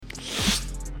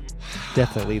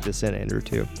Definitely leave this in, Andrew,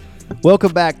 too.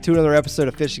 Welcome back to another episode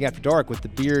of Fishing After Dark with the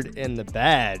Beard and the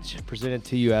Badge, presented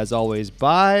to you as always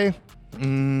by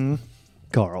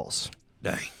Carl's.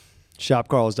 Dang.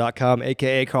 ShopCarls.com,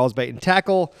 a.k.a. Carl's Bait and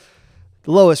Tackle.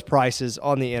 The lowest prices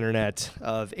on the internet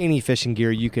of any fishing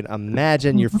gear you can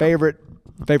imagine. Your favorite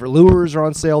lures are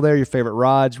on sale there. Your favorite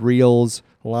rods, reels,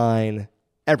 line,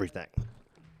 everything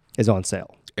is on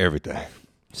sale. Everything.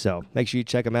 So make sure you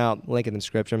check them out. Link in the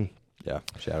description. Yeah,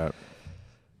 shout out.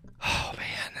 Oh,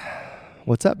 man.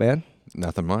 What's up, man?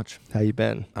 Nothing much. How you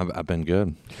been? I've been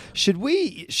good. Should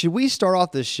we start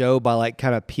off this show by like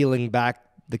kind of peeling back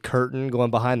the curtain, going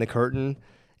behind the curtain,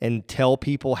 and tell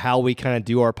people how we kind of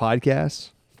do our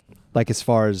podcasts? Like as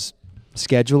far as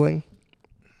scheduling?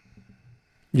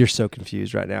 You're so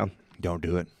confused right now. Don't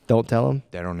do it. Don't tell them?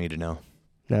 They don't need to know.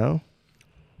 No?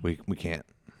 We can't.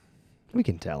 We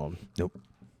can tell them. Nope.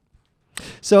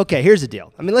 So, okay, here's the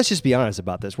deal. I mean, let's just be honest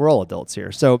about this. We're all adults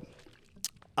here. So,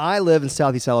 I live in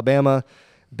Southeast Alabama.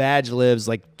 Badge lives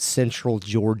like central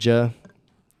Georgia,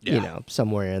 Yeah. you know,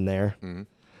 somewhere in there. Mm-hmm.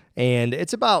 And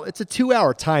it's a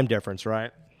 2-hour time difference, right?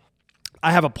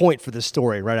 I have a point for this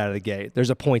story right out of the gate. There's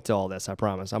a point to all this, I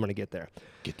promise. I'm going to get there.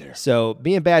 Get there. So,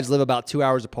 me and Badge live about 2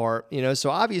 hours apart, you know, so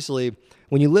obviously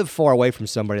when you live far away from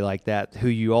somebody like that, who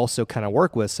you also kind of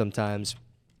work with sometimes,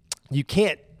 you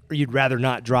can't, or you'd rather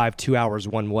not drive 2 hours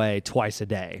one way twice a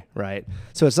day, right?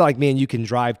 So it's not like me and you can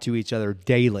drive to each other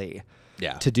daily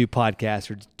to do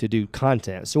podcasts or to do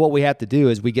content. So what we have to do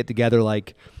is we get together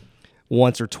like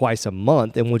once or twice a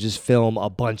month and we'll just film a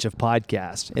bunch of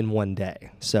podcasts in one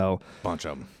day. So Bunch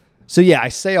of them. So yeah, I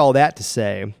say all that to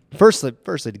say, firstly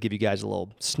to give you guys a little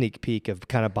sneak peek of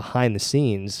kind of behind the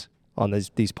scenes on these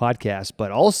podcasts,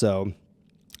 but also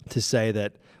to say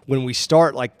that when we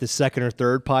start like the second or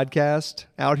third podcast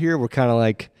out here, we're kind of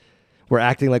like, we're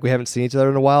acting like we haven't seen each other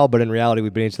in a while, but in reality,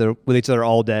 we've been with each other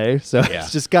all day. So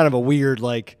it's just kind of a weird,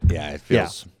 like, It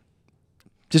feels.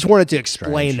 Just wanted to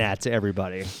explain strange. that to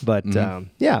everybody. But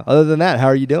other than that, how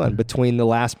are you doing between the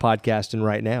last podcast and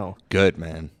right now? Good,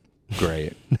 man.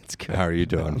 Great. That's good. How are you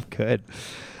doing? I'm good.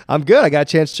 I'm good. I got a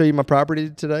chance to show you my property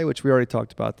today, which we already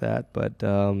talked about that. But,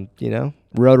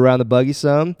 rode around the buggy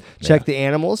some, checked the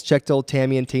animals, checked old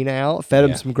Tammy and Tina out, fed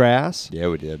them some grass. Yeah,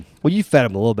 we did. Well, you fed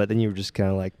them a little bit. Then you were just kind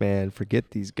of like, man,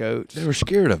 forget these goats. They were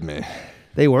scared of me.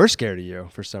 They were scared of you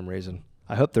for some reason.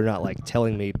 I hope they're not like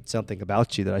telling me something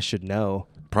about you that I should know.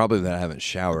 Probably that I haven't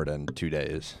showered in 2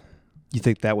 days. You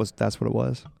think that's what it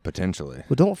was? Potentially.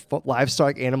 Well, don't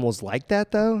livestock animals like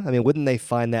that, though? I mean, wouldn't they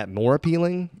find that more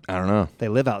appealing? I don't know. They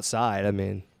live outside. I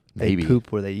mean, they Maybe.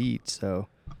 poop where they eat, so.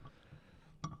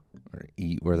 Or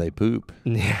eat where they poop.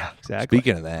 Yeah, exactly.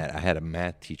 Speaking of that, I had a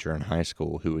math teacher in high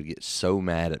school who would get so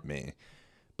mad at me,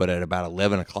 but at about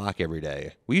 11 o'clock every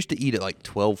day. We used to eat at like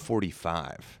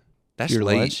 12:45. That's Your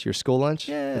late. lunch, your school lunch?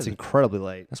 Yeah. It's incredibly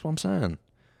late. That's what I'm saying.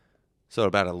 So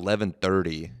about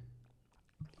 11:30,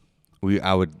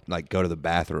 I would like go to the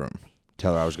bathroom,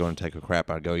 tell her I was going to take a crap.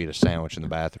 I'd go eat a sandwich in the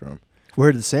bathroom.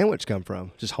 Where did the sandwich come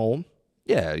from? Just home?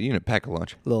 Yeah, pack a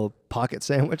lunch. Little pocket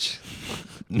sandwich?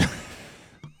 No,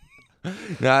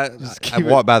 I keep it-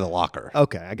 walk by the locker.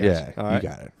 Okay, I got Yeah, you. All right. you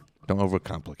got it. Don't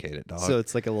overcomplicate it, dog. So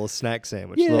it's like a little snack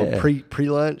sandwich, Yeah. a little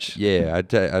pre-lunch? yeah, I'd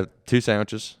take 2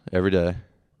 sandwiches every day.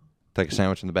 Take a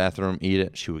sandwich in the bathroom, eat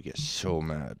it. She would get so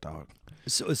mad, dog.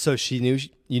 So she knew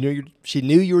she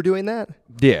knew you were doing that?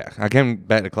 Yeah, I came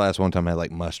back to class one time. I had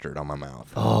like mustard on my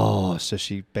mouth. Oh, so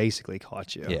she basically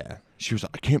caught you. Yeah, she was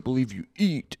like, "I can't believe you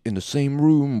eat in the same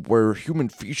room where human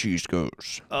feces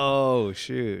goes." Oh,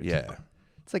 shoot. Yeah,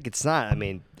 It's like it's not, I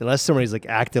mean, unless somebody's like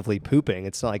actively pooping,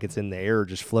 it's not like it's in the air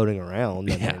just floating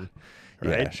around. I mean,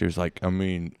 right? Yeah, she was like, "I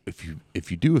mean, if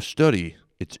you do a study,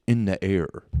 it's in the air.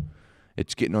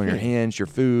 It's getting on your hands, your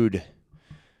food."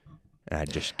 And I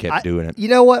just kept doing it. You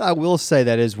know what? I will say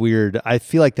that is weird. I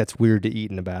feel like that's weird to eat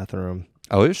in the bathroom.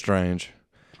 Oh, it was strange.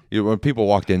 When people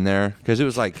walked in there, because it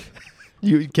was like,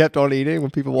 You kept on eating when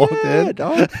people walked in?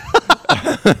 dog.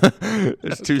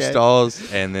 There's 2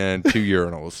 stalls and then 2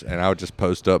 urinals, and I would just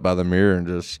post up by the mirror and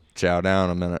just chow down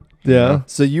a minute. you Yeah. know?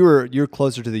 So you're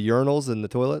closer to the urinals than the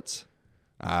toilets?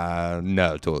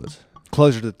 No, toilets.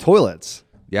 Closer to the toilets.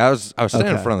 Yeah, I was standing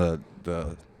in Okay. front of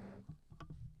the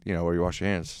where you wash your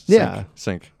hands. Yeah.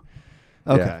 Sink.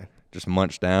 Okay. Yeah. Just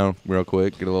munch down real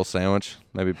quick, get a little sandwich,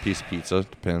 maybe a piece of pizza,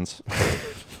 depends.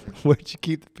 Where'd you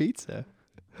keep the pizza?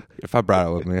 If I brought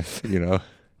it with me,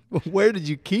 Where did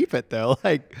you keep it though?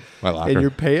 Like my locker. in your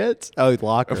pants? Oh,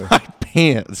 locker. My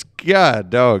pants. God,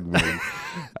 dog, man.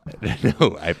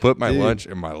 No, I put my Dude. lunch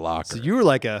in my locker. So you were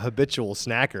like a habitual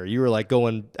snacker. You were like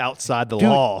going outside the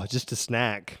law just to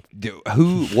snack. Dude,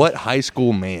 what high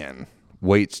school man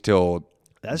waits till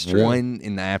That's true. 1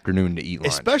 in the afternoon to eat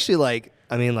lunch. Especially like,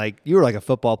 I mean, like you were like a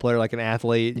football player, like an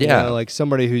athlete. You Yeah. know, like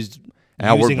somebody who's and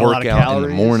I would using a lot work of out in calories.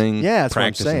 the morning, Yeah, that's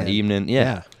practice what I'm in saying. the evening.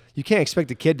 Yeah. You can't expect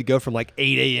a kid to go from like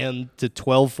 8 a.m. to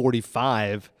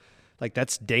 12:45. Like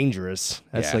that's dangerous.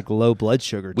 That's Yeah. like low blood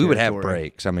sugar. We would have territory.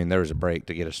 breaks. I mean, there was a break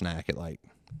to get a snack at like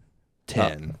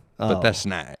 10. Oh. But that's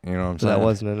not, you know what I'm So saying? that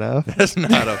wasn't enough. That's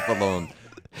not a full-on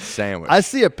sandwich. I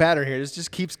see a pattern here. This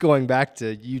just keeps going back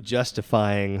to you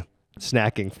justifying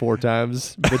snacking 4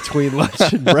 times between lunch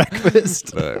and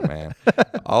breakfast. Look, man,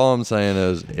 all I'm saying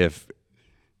is if,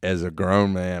 as a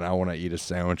grown man, I want to eat a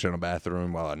sandwich in a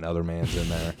bathroom while another man's in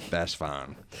there, that's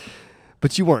fine.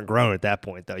 But you weren't grown at that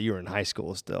point, though. You were in high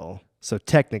school still. So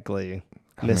technically,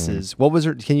 Mrs. What was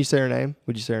her? Can you say her name?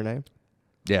 Would you say her name?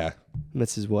 Yeah,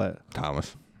 Mrs. What?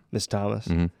 Thomas. Miss Thomas.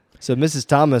 Mm-hmm. So Mrs.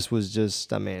 Thomas was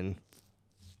just, I mean,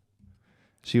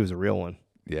 she was a real one.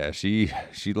 Yeah, she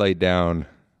laid down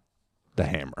the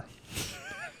hammer.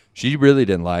 She really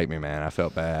didn't like me, man. I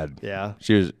felt bad. Yeah.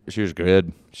 She was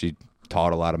good. She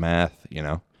taught a lot of math, you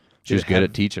know. She was good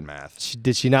at teaching math.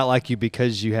 Did she not like you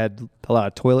because you had a lot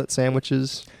of toilet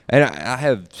sandwiches? And I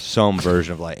have some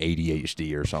version of like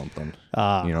ADHD or something. You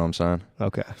know what I'm saying?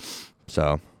 Okay.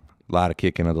 So, a lot of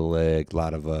kicking of the leg, a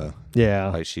lot of Yeah.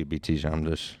 like she'd be teaching. I'm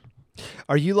just,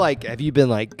 Are you like, have you been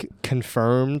like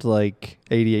confirmed like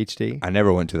ADHD? I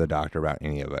never went to the doctor about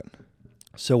any of it.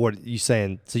 So what are you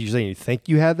saying? So you're saying you think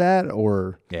you have that,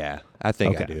 or Yeah, I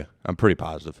think I Okay. do. I'm pretty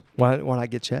positive. why not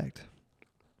get checked?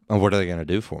 And what are they going to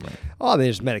do for me? Oh, I mean,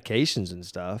 there's medications and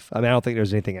stuff. I mean, I don't think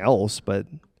there's anything else, but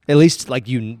at least like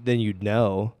then you'd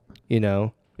know, you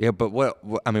know. Yeah, but what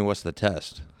I mean, what's the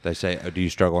test? They say, do you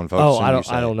struggle in Oh, focusing? I You don't.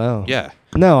 say, I don't know. Yeah.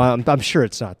 No, I'm sure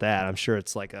it's not that. I'm sure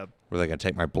it's like a. Were they going to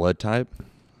take my blood type?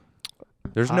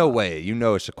 There's no way. You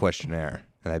know it's a questionnaire,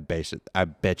 and I base it. I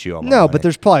bet you on my No, money. but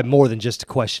there's probably more than just a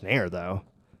questionnaire, though.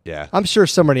 Yeah, I'm sure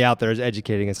somebody out there is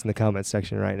educating us in the comment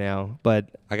section right now. But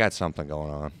I got something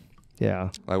going on. yeah.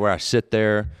 Like where I sit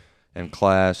there in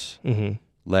class, Mm-hmm.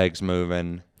 legs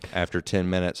moving. After 10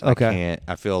 minutes, Okay. I can't.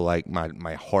 I feel like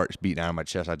my heart's beating out of my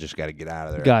chest. I just got to get out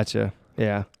of there. Gotcha.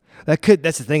 Yeah.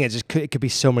 That's the thing. It could be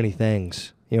so many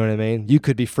things. You know what I mean? You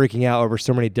could be freaking out over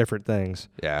so many different things.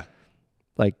 Yeah.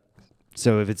 Like,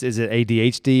 so is it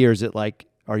ADHD, or is it like,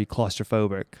 are you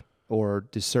claustrophobic, or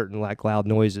do certain like loud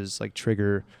noises like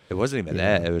trigger? It wasn't even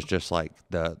that. It was just like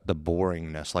the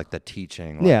boringness, like the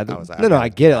teaching. Like, Yeah. I was like, No, gotta I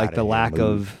get it. out Like of the here, lack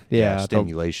move. of the-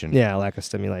 stimulation. Yeah, lack of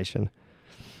stimulation.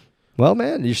 Well,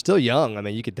 man, you're still young. I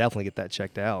mean, you could definitely get that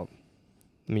checked out.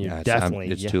 I mean, you're Yeah, definitely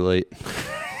it's too late.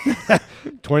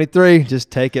 23.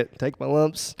 Just take it. Take my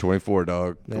lumps. 24,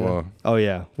 dog. Come Yeah. on. Oh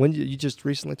yeah. When you just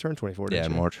recently turned 24? Yeah, Didn't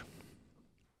in you? March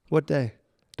What day?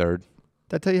 3rd.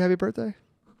 Did I tell you happy birthday?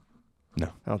 No,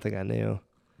 I don't think I knew.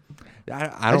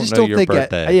 I don't just know don't your think.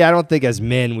 birthday. I don't think as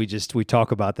men we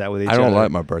talk about that with each I other. don't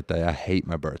like my birthday. I hate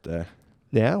my birthday.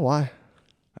 Yeah. Why?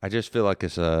 I just feel like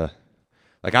it's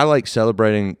like I like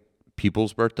celebrating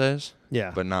people's birthdays,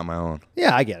 Yeah. but not my own.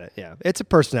 Yeah, I get it. Yeah. It's a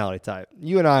personality type.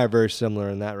 You and I are very similar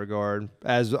in that regard,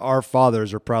 as our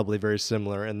fathers are probably very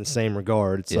similar in the same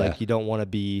regard. It's Yeah. like you don't want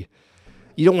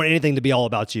anything to be all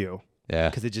about you, Yeah,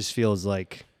 because it just feels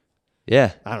like,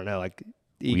 yeah. I don't know, like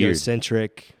Weird.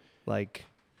 egocentric, like,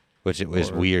 Which it was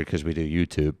Or- weird because we do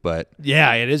YouTube, but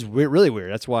yeah, it is really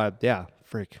weird. That's why, yeah,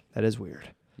 freak, that is weird.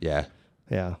 yeah,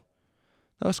 Yeah.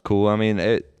 that's cool. I mean,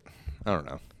 I don't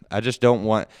know. I just don't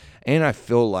want, and I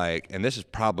feel like, and this is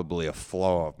probably a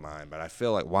flaw of mine, but I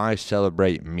feel like why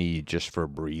celebrate me just for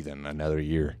breathing another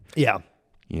year? Yeah.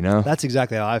 You know, That's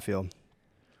exactly how I feel.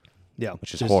 Yeah.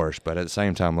 which is just- harsh, but at the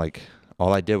same time, like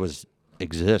all I did was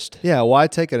exist. Yeah. Why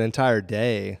take an entire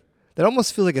day? That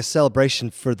almost feels like a celebration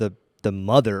for the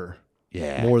mother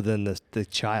Yeah, more than the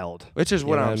child. which is You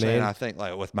what know I'm what I saying. mean? I think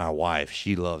like with my wife,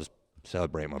 she loves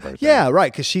celebrating my birthday. Yeah,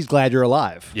 right, because she's glad you're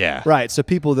alive. Yeah. Right. So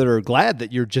people that are glad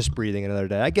that you're just breathing another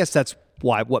day, I guess that's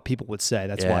what people would say.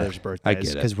 That's why Yeah, there's I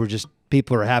birthdays, get it. because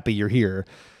people are happy you're here.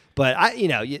 But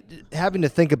having to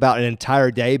think about an entire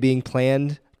day being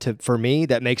planned for me,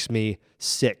 that makes me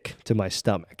sick to my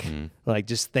stomach. Mm-hmm. Like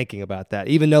just thinking about that,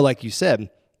 even though, like you said,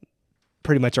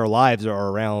 pretty much our lives are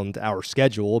around our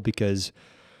schedule because,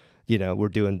 we're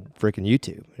doing freaking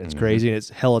YouTube. It's crazy and it's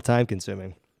hella time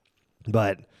consuming,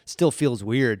 but still feels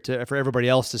weird for everybody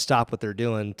else to stop what they're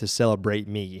doing to celebrate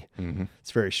me. Mm-hmm.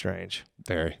 It's very strange.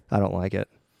 Very. I don't like it.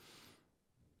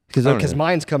 I don't Because either.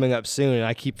 mine's coming up soon and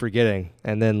I keep forgetting.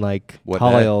 And then like What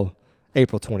Holly day? will,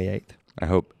 April 28th. I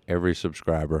hope every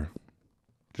subscriber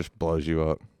just blows you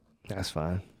up. That's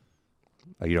fine.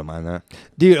 Oh, you don't mind that?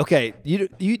 Dude, okay. Do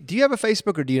you have a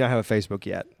Facebook or do you not have a Facebook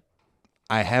yet?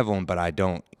 I have one, but I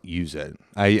don't use it.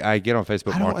 I get on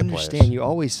Facebook I don't Marketplace. understand. You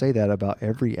always say that about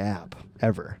every app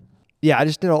ever. Yeah, I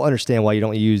just don't understand why you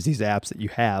don't use these apps that you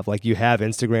have. Like you have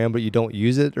Instagram, but you don't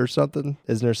use it or something.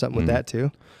 Isn't there something with that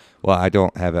too? Well, I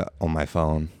don't have it on my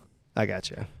phone. I got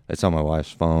you. It's on my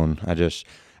wife's phone.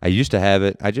 I used to have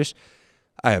it.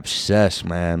 I obsess,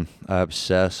 man. I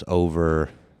obsess over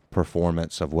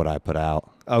performance of what I put out.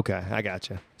 Okay, I got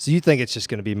you. So you think it's just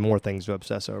going to be more things to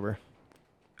obsess over?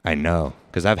 I know,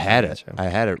 because I've had it. Gotcha. I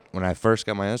had it when I first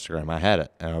got my Instagram. I had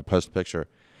it, and I would post a picture.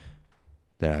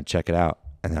 Then I'd check it out,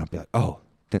 and then I'd be like, "Oh,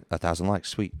 1,000 likes,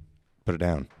 sweet." Put it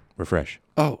down, refresh.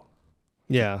 Oh,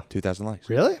 Yeah. 2,000 likes.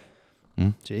 Really?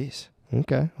 Jeez.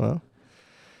 Okay. Well,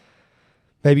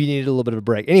 maybe you needed a little bit of a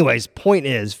break. Anyways, point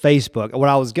is Facebook. What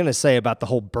I was going to say about the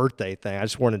whole birthday thing, I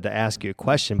just wanted to ask you a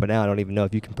question, but now I don't even know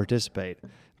if you can participate.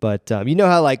 But you know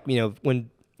how, like, when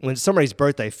somebody's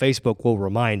birthday, Facebook will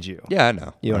remind you. Yeah, I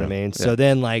know. You know what I mean? Yeah. So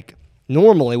then, like,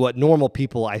 normally what normal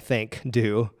people, I think,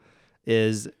 do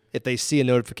is if they see a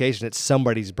notification it's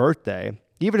somebody's birthday,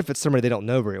 even if it's somebody they don't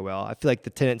know very well, I feel like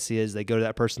the tendency is they go to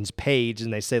that person's page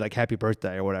and they say, like, happy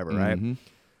birthday or whatever, right?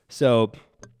 So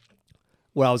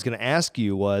what I was going to ask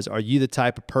you was, are you the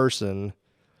type of person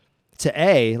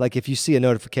to like, if you see a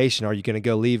notification, are you going to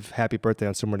go leave happy birthday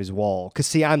on somebody's wall? Because,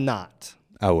 see, I'm not.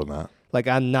 I would not. Like,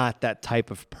 I'm not that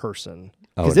type of person.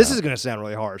 Oh, Because this no. is going to sound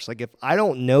really harsh. Like, if I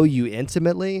don't know you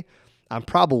intimately, I'm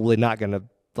probably not going to,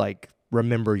 like,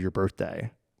 remember your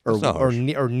birthday That's not harsh.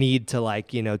 or need to,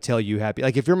 like, tell you happy.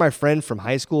 Like, if you're my friend from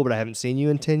high school, but I haven't seen you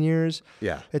in 10 years,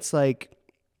 Yeah. it's like,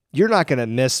 you're not going to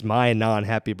miss my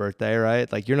non-happy birthday, right?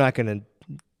 Like, you're not going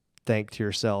to think to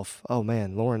yourself, oh,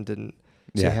 man, Lauren didn't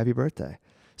say Yeah. happy birthday.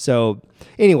 So,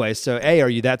 anyway, are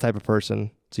you that type of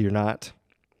person? So you're not?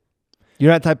 You're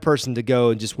not the type of person to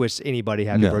go and just wish anybody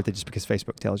happy No. birthday just because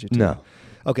Facebook tells you to. No.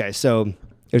 Okay, so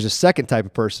there's a second type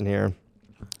of person here.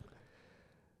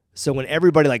 So when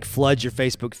everybody, like, floods your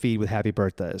Facebook feed with happy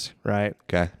birthdays, right?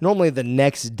 Okay. Normally the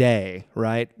next day,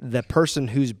 right, the person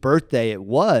whose birthday it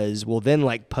was will then,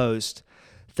 like, post,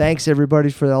 thanks everybody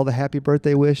for all the happy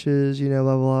birthday wishes, blah,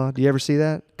 blah, blah. Do you ever see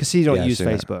that? Because you don't Yeah, I've use seen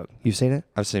that. Facebook. You've seen it?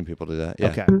 I've seen people do that. Yeah.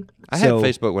 Okay. I had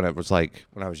Facebook when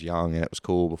I was young and it was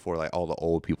cool before like all the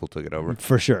old people took it over.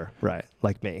 For sure, right,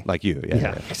 like me. Like you. Yeah.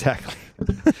 Yeah, exactly.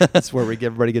 That's where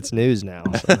everybody gets news now.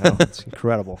 Somehow. It's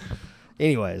incredible.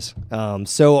 Anyways,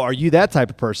 so are you that type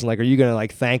of person? Like, are you going to,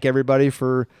 like, thank everybody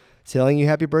for telling you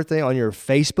happy birthday on your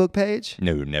Facebook page?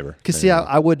 No, never. Because, see,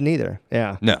 I wouldn't either.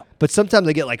 Yeah. No. But sometimes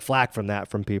I get, like, flack from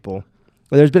people.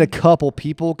 Well, there's been a couple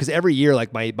people, because every year,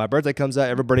 like, my birthday comes out,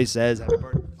 everybody says happy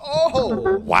birthday.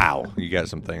 Oh! Wow. You got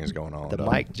some things going on. The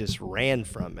dog. mic just ran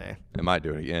from me. It might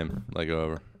do it again. Let go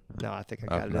over. No, I think I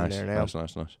Oh, got it nice. in there now.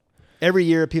 Nice. Every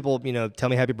year people, tell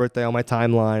me happy birthday on my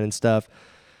timeline and stuff.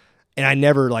 And I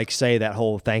never, like, say that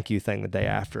whole thank you thing the day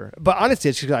after. But honestly,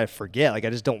 it's because I forget. Like, I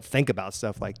just don't think about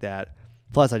stuff like that.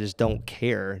 Plus, I just don't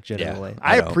care generally.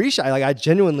 I don't. I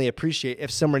genuinely appreciate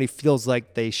if somebody feels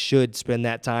like they should spend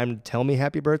that time to tell me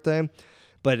happy birthday.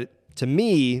 But to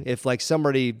me, if, like,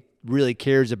 somebody really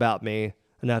cares about me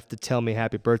enough to tell me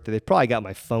happy birthday, they've probably got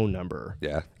my phone number.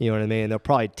 Yeah. You know what I mean? They'll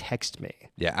probably text me.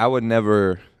 Yeah. I would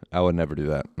never do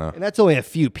that. No. And that's only a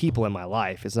few people in my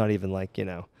life. It's not even like,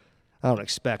 I don't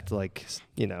expect, like,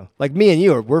 like me and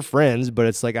you we're friends, but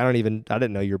it's like I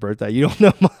didn't know your birthday. You don't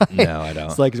know mine. No, I don't.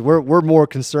 It's like we're more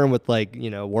concerned with, like,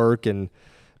 work and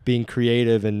being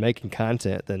creative and making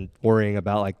content than worrying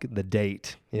about, like, the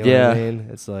date. You know what I mean?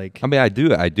 It's like, I mean, I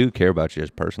do care about you as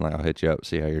a person. Like, I'll hit you up,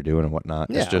 see how you're doing and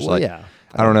whatnot. Yeah, It's just well, like, yeah.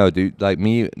 I don't know, dude. Like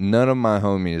me, none of my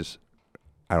homies,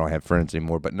 I don't have friends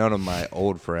anymore, but none of my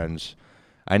old friends,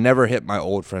 I never hit my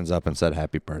old friends up and said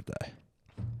happy birthday.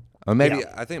 Or maybe,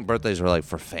 Yeah. I think birthdays are like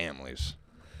for families.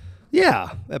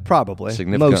 yeah, probably.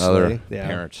 Significant Mostly, other, yeah.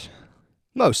 parents,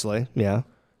 Mostly, yeah.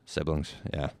 siblings.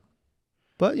 Yeah.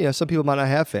 But, some people might not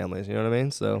have families, you know what I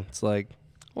mean? So it's like,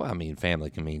 Well, I mean,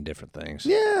 family can mean different things.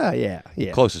 yeah.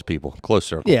 Closest people, close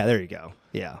circle. Yeah, there you go.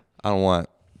 Yeah. I don't want,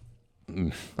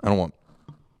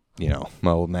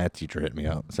 my old math teacher hit me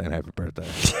up saying happy birthday.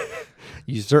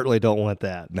 You certainly don't want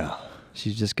that. No.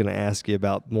 She's just going to ask you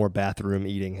about more bathroom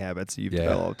eating habits you've Yeah.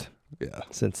 developed Yeah.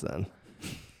 since then.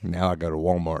 Now I go to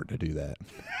Walmart to do that.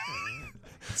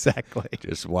 Exactly.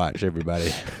 Just watch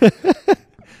everybody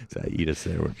as I eat a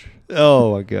sandwich.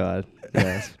 Oh, my God.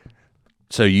 Yes.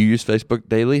 So you use Facebook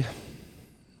daily?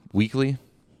 Weekly?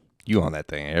 You on that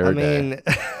thing every day. I mean,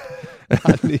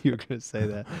 I knew you were going to say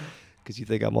that because you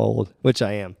think I'm old, which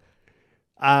I am.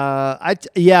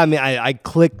 I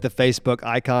click the Facebook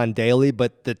icon daily,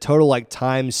 but the total, like,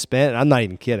 time spent, and I'm not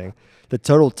even kidding, the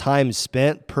total time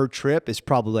spent per trip is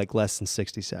probably, like, less than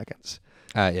 60 seconds.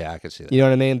 Yeah, I can see that. You know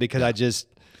what I mean? Because I just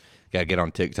Gotta get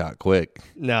on TikTok quick.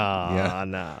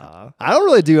 nah. I don't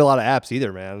really do a lot of apps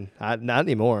either, man. Not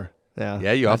anymore. Yeah.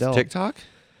 Yeah, you I off don't. TikTok?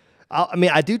 I mean,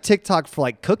 I do TikTok for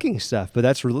like cooking stuff, but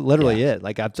that's literally it.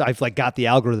 Like I've like got the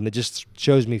algorithm that just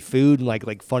shows me food and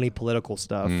like funny political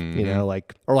stuff, you know,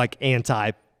 like or like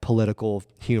anti-political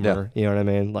humor. You know what I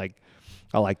mean? Like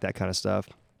I like that kind of stuff.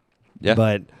 Yeah.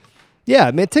 But yeah,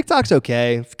 I mean, TikTok's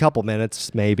okay. A couple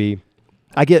minutes maybe.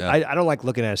 I don't like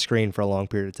looking at a screen for a long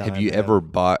period of time. Have you ever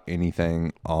bought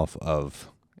anything off of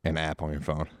an app on your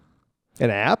phone? An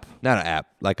app? Not an app,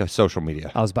 like a social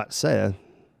media. I was about to say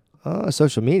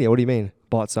social media. What do you mean?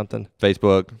 Bought something?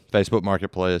 Facebook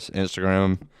Marketplace,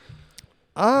 Instagram.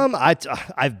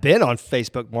 I've been on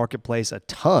Facebook Marketplace a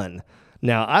ton.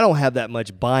 Now I don't have that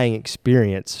much buying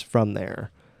experience from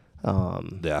there.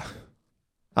 Yeah.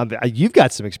 You've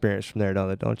got some experience from there,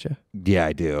 don't you? Yeah,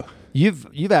 I do.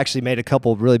 You've actually made a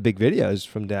couple of really big videos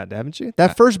from that, haven't you?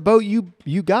 That first boat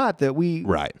you got that we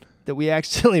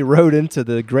accidentally rode into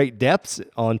the great depths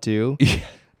onto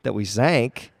that we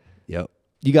sank. Yep.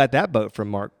 You got that boat from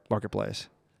Marketplace.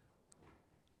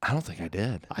 I don't think I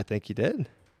did. I think you did.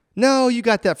 No, you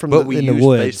got that from But we in used the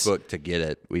woods. Facebook to get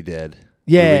it. We did.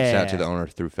 Yeah. We reached out to the owner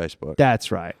through Facebook.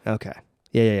 That's right. Okay.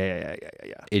 Yeah.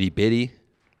 Itty Bitty.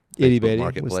 Itty Facebook Bitty.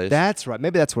 Marketplace. That's right.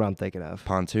 Maybe that's what I'm thinking of.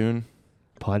 Pontoon.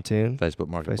 Facebook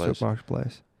Marketplace. Facebook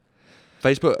Marketplace.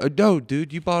 Facebook. No,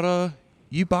 dude, you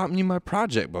bought me my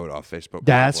project boat off Facebook.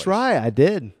 That's Marketplace. right. I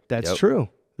did. That's Yep. true.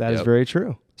 That is Yep. very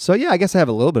true. So yeah, I guess I have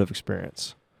a little bit of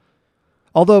experience.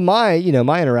 Although my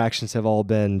interactions have all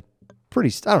been pretty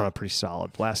solid.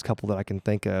 The last couple that I can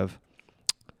think of.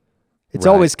 It's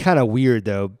Right. always kind of weird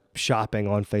though, shopping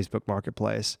on Facebook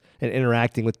Marketplace and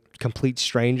interacting with complete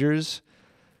strangers.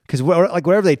 Because like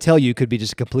whatever they tell you could be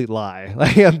just a complete lie.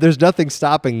 Like there's nothing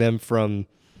stopping them from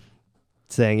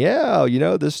saying, yeah,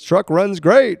 this truck runs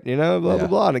great, blah, blah,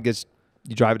 blah. And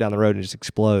you drive it down the road and it just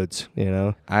explodes,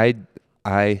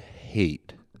 I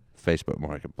hate Facebook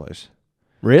Marketplace.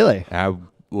 Really? I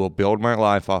will build my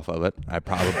life off of it. I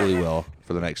probably will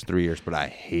for the next 3 years, but I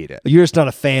hate it. You're just not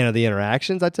a fan of the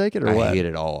interactions, I take it, or I what? hate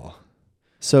it all.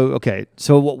 So, okay.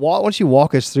 So why don't you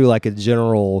walk us through like a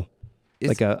general,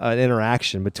 an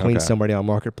interaction between somebody on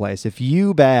Marketplace. If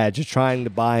you badge are trying to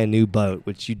buy a new boat,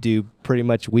 which you do pretty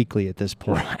much weekly at this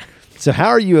point. Right. So how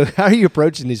are you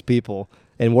approaching these people,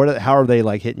 and how are they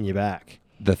like hitting you back?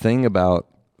 The thing about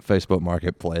Facebook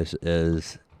Marketplace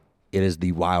is it is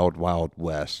the wild, wild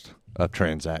west of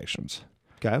transactions.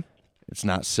 Okay. It's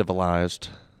not civilized.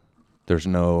 There's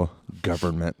no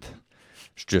government.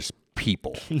 It's just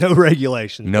people. No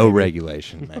regulation. No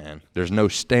regulation, man. There's no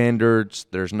standards.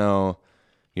 There's no,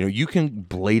 you can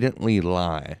blatantly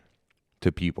lie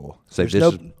to people. Say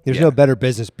There's no Better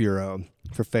Business Bureau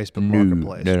for Facebook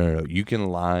Marketplace. No. You can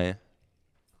lie.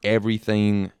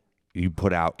 Everything you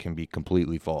put out can be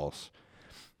completely false.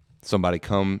 Somebody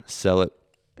come sell it,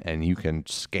 and you can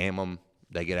scam them.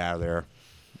 They get out of there,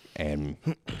 and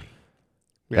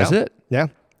that's it. Yeah.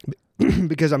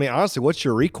 Because, honestly, what's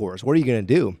your recourse? What are you going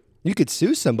to do? You could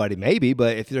sue somebody maybe,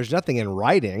 but if there's nothing in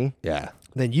writing,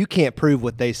 then you can't prove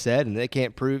what they said, and they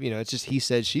can't prove, it's just he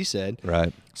said, she said.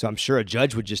 Right. So I'm sure a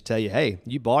judge would just tell you, hey,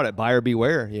 you bought it, buyer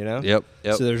beware, Yep.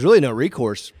 So there's really no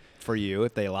recourse for you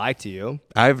if they lie to you.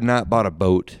 I've not bought a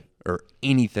boat or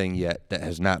anything yet that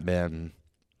has not been.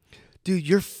 Dude,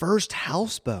 your first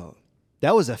houseboat.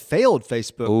 That was a failed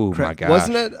Facebook. Oh, my gosh.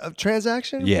 Wasn't it a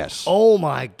transaction? Yes. Oh,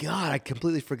 my God. I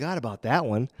completely forgot about that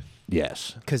one.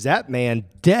 Yes. Because that man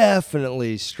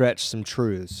definitely stretched some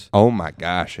truths. Oh, my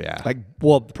gosh, yeah.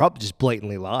 Probably just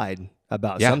blatantly lied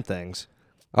about some things.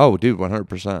 Oh, dude,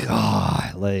 100%.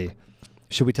 Golly.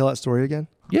 Should we tell that story again?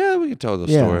 Yeah, we can tell the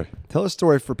story. Tell a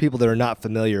story for people that are not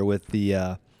familiar with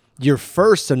the your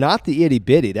first, so not the itty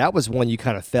bitty. That was one you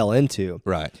kind of fell into.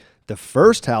 Right. The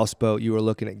first houseboat you were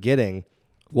looking at getting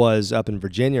was up in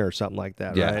Virginia or something like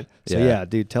that, right? So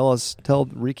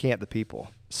dude, recant the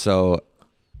people. So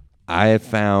I have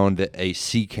found a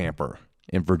sea camper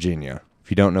in Virginia. If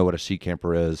you don't know what a sea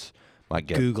camper is,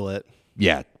 Google it.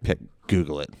 Yeah,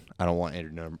 Google it. I don't want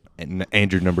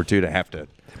Andrew number 2 to have to.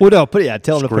 Well, no,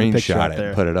 tell him to put a picture screenshot up it there.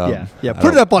 and put it up. Yeah.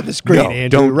 Put it up on the screen, No,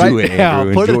 Andrew. don't right do it, now.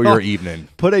 Andrew. Enjoy your evening.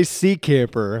 Put a sea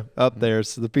camper up there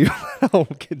so the people at home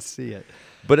can see it.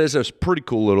 But it's a pretty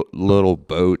cool little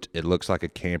boat. It looks like a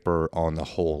camper on the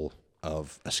hull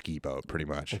of a ski boat, pretty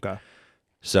much. Okay.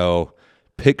 So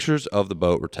pictures of the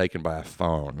boat were taken by a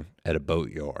phone at a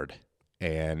boatyard,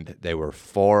 and they were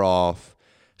far off.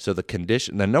 So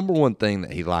the number one thing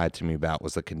that he lied to me about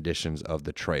was the conditions of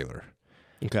the trailer.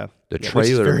 Okay. The Which is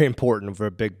trailer, very important for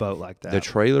a big boat like that. the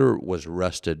trailer was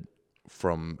rusted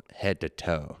from head to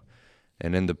toe.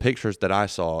 And in the pictures that I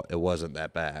saw, it wasn't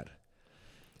that bad.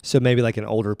 So maybe like an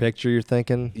older picture you're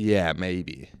thinking? Yeah,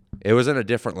 maybe. It was in a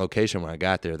different location when I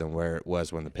got there than where it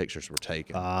was when the pictures were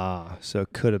taken. Ah, so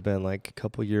it could have been like a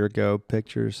couple year ago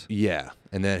pictures. Yeah.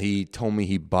 And then he told me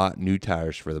he bought new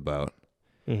tires for the boat.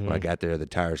 Mm-hmm. When I got there, the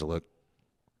tires looked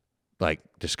like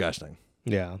disgusting.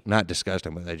 Yeah. Not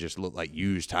disgusting, but they just looked like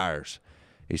used tires.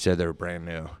 He said they were brand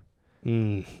new.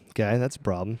 Okay, that's a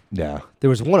problem. Yeah. There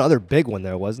was one other big one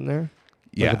though, wasn't there?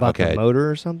 Yeah. Like about the motor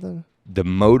or something? The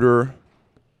motor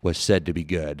was said to be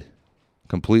good.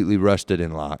 Completely rusted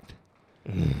and locked.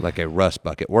 Like a rust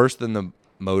bucket. Worse than the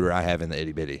motor I have in the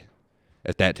itty bitty.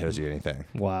 If that tells you anything.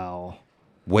 Wow.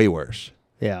 Way worse.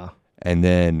 Yeah. And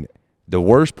then the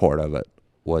worst part of it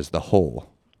was the hole.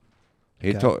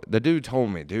 Okay. The dude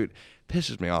told me, dude,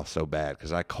 pisses me off so bad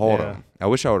because I called Yeah. him. I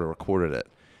wish I would have recorded it.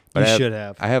 You should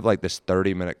have. I have like this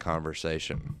 30-minute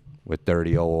conversation with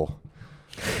dirty old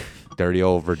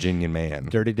Virginian man.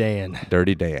 Dirty Dan.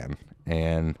 Dirty Dan.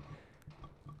 And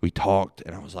we talked,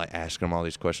 and I was like asking him all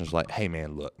these questions like, hey,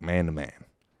 man, look, man to man,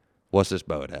 what's this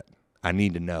boat at? I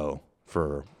need to know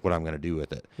for what I'm going to do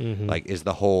with it. Mm-hmm. Like, is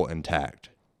the hull intact?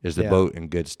 Is the Yeah. boat in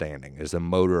good standing? Is the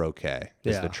motor okay?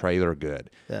 Is Yeah. the trailer good?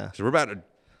 Yeah. So we're about to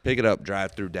pick it up,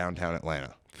 drive through downtown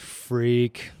Atlanta.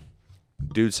 Freak.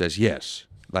 Dude says, yes,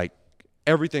 like,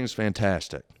 everything's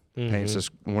fantastic. Mm-hmm. Paints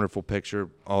this wonderful picture.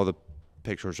 All the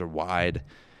pictures are wide.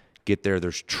 Get there,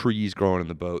 there's trees growing in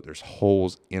the boat. There's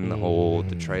holes in the hole.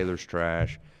 The trailer's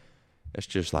trash. It's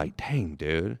just like, dang,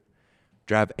 dude.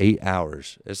 Drive 8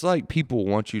 hours. It's like people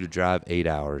want you to drive 8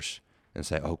 hours and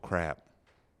say, oh, crap,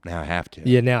 now I have to.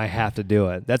 Yeah, now I have to do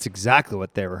it. That's exactly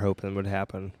what they were hoping would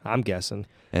happen, I'm guessing.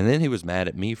 And then he was mad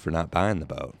at me for not buying the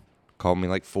boat. Called me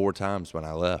like 4 times when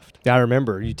I left. Yeah, I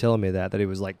remember you telling me that he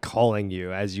was like calling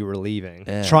you as you were leaving.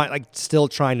 Yeah. Still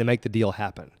trying to make the deal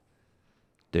happen.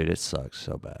 Dude, it sucks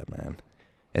so bad, man.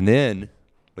 And then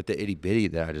with the itty bitty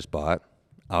that I just bought,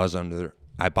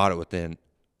 I bought it with the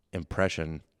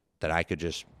impression that I could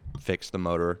just fix the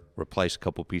motor, replace a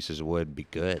couple pieces of wood, be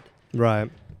good.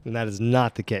 Right. And that is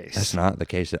not the case. That's not the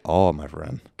case at all, my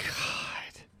friend. God.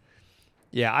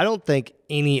 Yeah, I don't think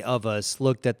any of us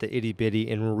looked at the itty bitty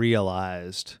and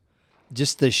realized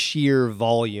just the sheer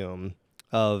volume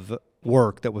of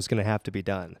work that was going to have to be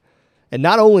done. And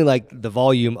not only like the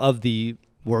volume of the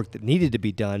work that needed to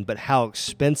be done, but how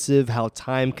expensive, how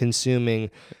time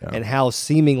consuming, and how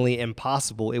seemingly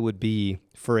impossible it would be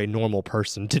for a normal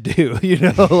person to do, you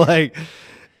know, like,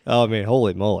 oh, I mean,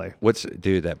 holy moly.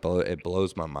 It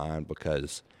blows my mind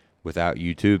because without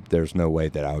YouTube, there's no way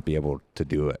that I would be able to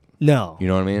do it. No. You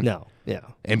know what I mean? No. Yeah.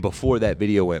 And before that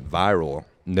video went viral,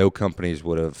 no companies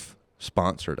would have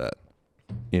sponsored it,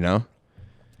 you know?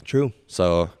 True.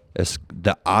 So it's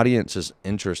the audience's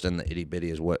interest in the itty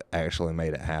bitty is what actually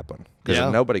made it happen. Because Yeah.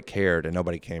 if nobody cared and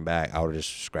nobody came back, I would have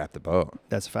just scrapped the boat.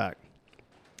 That's a fact.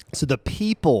 So the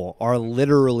people are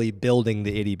literally building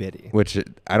the itty bitty. Which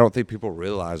I don't think people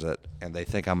realize it, and they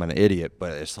think I'm an idiot.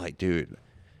 But it's like, dude,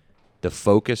 the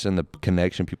focus and the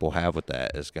connection people have with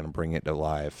that is going to bring it to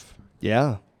life.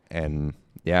 Yeah. And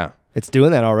yeah, It's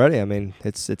doing that already. I mean,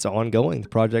 it's ongoing. The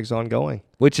project's ongoing.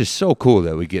 which is so cool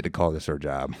that we get to call this our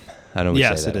job. I know we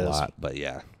Yes, say that it a is. lot, but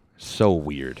yeah, so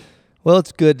weird. Well,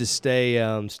 it's good to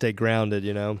stay grounded,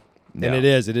 you know. And Yeah. it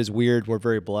is weird. We're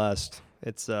very blessed.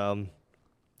 It's a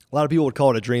lot of people would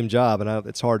call it a dream job, and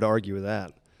it's hard to argue with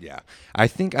that. Yeah, I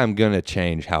think I'm gonna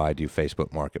change how I do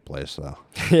Facebook Marketplace though.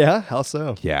 Yeah, how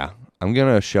so? Yeah, I'm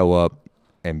gonna show up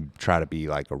and try to be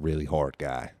like a really hard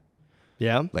guy,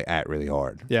 Yeah, like act really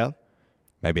hard. yeah.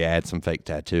 Maybe add some fake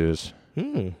tattoos.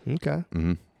 Okay.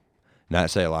 Not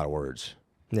say a lot of words.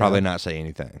 Yeah. Probably not say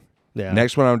anything. Yeah.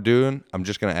 Next one I'm doing, I'm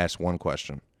just gonna ask one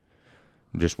question.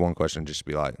 Just one question, just to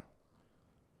be like,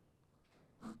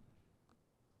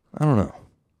 I don't know.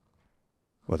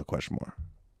 With a question mark.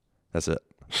 That's it.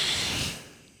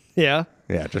 Yeah.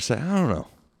 Yeah, just say, I don't know.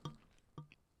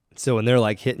 So when they're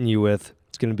like hitting you with,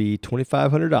 it's going to be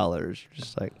 $2,500,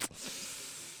 just like,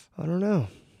 I don't know.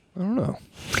 I don't know.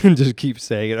 And just keep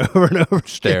saying it over and over.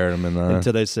 Stare at them in the eye.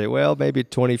 Until they say, well, maybe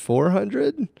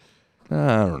 2,400. I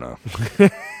don't know.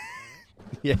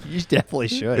 Yeah, you definitely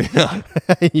should.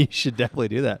 You should definitely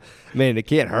do that. I mean, it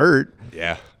can't hurt.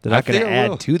 Yeah. They're not going think to I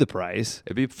will. add to the price.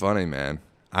 It'd be funny, man.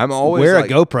 I'm always Wear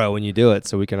like, a GoPro when you do it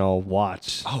so we can all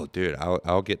watch oh, dude,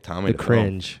 I'll get Tommy the to film.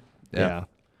 cringe. Yeah.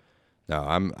 No,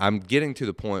 I'm getting to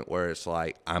the point where it's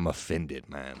like I'm offended,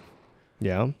 man.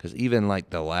 Yeah. Because even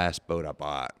like the last boat I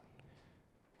bought,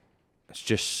 it's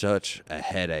just such a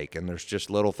headache. And there's just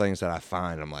little things that I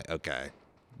find. I'm like, okay,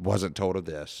 wasn't told of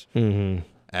this. Mm-hmm.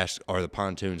 Ask, are the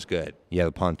pontoons good? Yeah,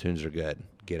 the pontoons are good.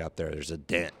 Get up there. There's a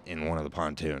dent in one of the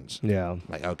pontoons. Yeah.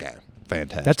 Like, okay,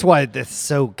 fantastic. That's why that's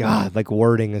so, God, like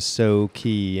wording is so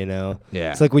key, Yeah.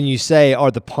 It's like when you say,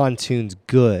 are the pontoons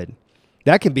good?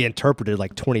 That can be interpreted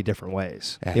like 20 different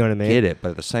ways. You know what I mean? Get it,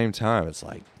 but at the same time, it's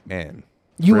like, man,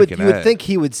 You would freaking think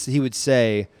he would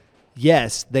say,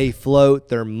 yes, they float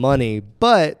their money,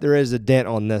 but there is a dent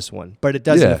on this one. But it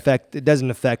doesn't affect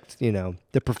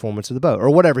the performance of the boat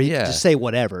or whatever. He could just say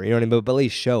whatever, you know what I mean? But at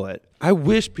least show it. I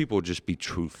wish people would just be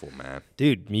truthful, man.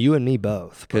 Dude, you and me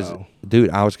both. Because, Bro. dude,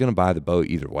 I was gonna buy the boat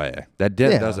either way. That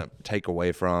dent doesn't take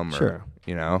away from, or, Sure.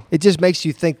 It just makes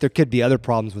you think there could be other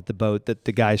problems with the boat that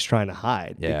the guy's trying to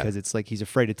hide. Yeah. Because it's like he's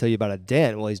afraid to tell you about a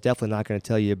dent. Well, he's definitely not going to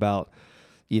tell you about,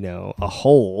 a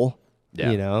hole.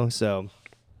 Yeah. So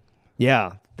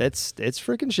yeah, it's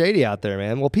freaking shady out there,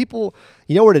 man. Well, people,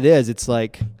 you know what it is? It's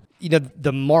like,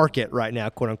 the market right now,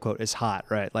 quote unquote, is hot,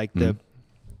 right? Like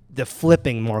the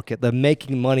flipping market, the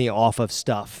making money off of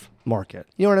stuff market.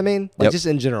 You know what I mean? Like just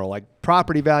in general, like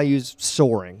property values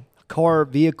soaring, car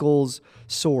vehicles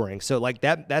soaring. So like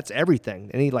that's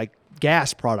everything. Any like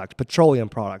gas product, petroleum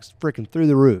products, freaking through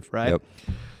the roof, right? Yep.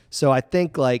 So I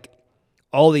think like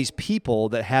all these people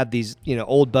that have these,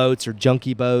 old boats or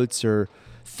junky boats or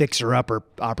fixer-upper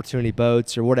opportunity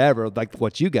boats or whatever, like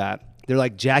what you got, they're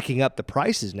like jacking up the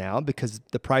prices now because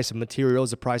the price of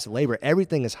materials, the price of labor,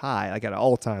 everything is high, like at an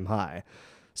all-time high.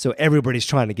 So everybody's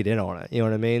trying to get in on it. You know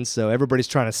what I mean? So everybody's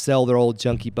trying to sell their old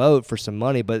junky boat for some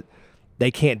money, but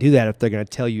they can't do that if they're going to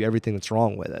tell you everything that's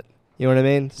wrong with it. You know what I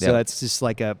mean? So it's just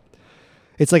like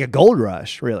it's like a gold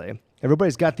rush, really.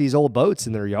 Everybody's got these old boats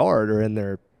in their yard or in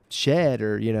their shed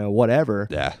or, whatever.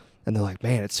 Yeah. And they're like,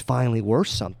 man, it's finally worth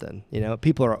something.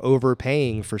 People are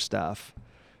overpaying for stuff.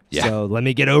 Yeah. So let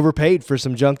me get overpaid for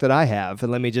some junk that I have.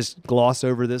 And let me just gloss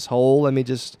over this hole. Let me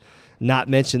just not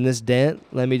mention this dent.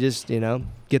 Let me just,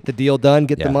 get the deal done,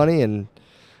 get the money. And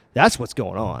that's what's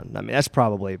going on. I mean, that's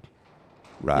probably,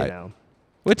 right.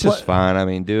 Which is fine. I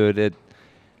mean, dude,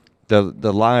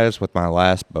 the lies with my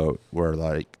last boat were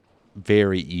like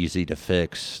very easy to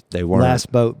fix. They weren't.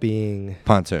 Last boat being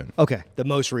pontoon. Okay. The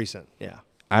most recent. Yeah.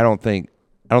 I don't think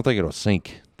it'll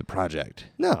sink the project.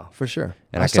 No, for sure.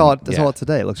 And I saw it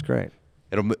today. It looks great.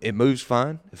 It moves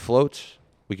fine. It floats.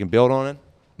 We can build on it.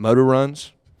 Motor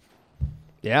runs.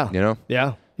 Yeah.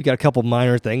 Yeah. You got a couple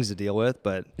minor things to deal with,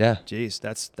 but geez,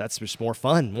 that's just more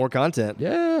fun, more content.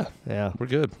 Yeah. Yeah. We're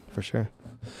good. For sure.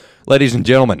 Ladies and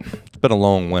gentlemen, it's been a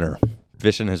long winter.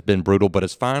 Fishing has been brutal, but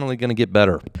it's finally going to get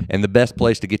better. And the best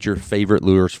place to get your favorite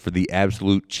lures for the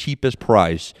absolute cheapest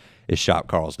price is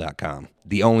shopcarls.com.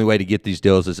 The only way to get these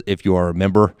deals is if you are a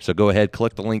member. So go ahead,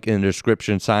 click the link in the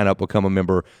description, sign up, become a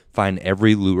member, find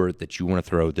every lure that you want to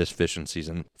throw this fishing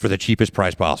season for the cheapest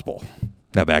price possible.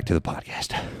 Now back to the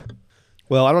podcast.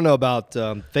 Well, I don't know about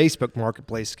Facebook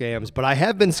Marketplace scams, but I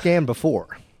have been scammed before.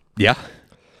 Yeah?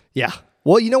 Yeah.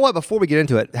 Well, you know what? Before we get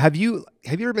into it, have you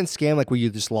ever been scammed like where you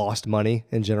just lost money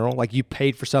in general? Like you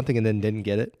paid for something and then didn't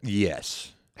get it?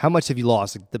 Yes. How much have you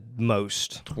lost? Like the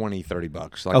most?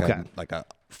 $20-$30. Like a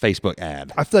Facebook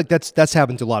ad. I feel like that's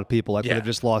happened to a lot of people. Like they've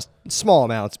just lost small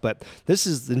amounts, but this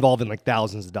is involving like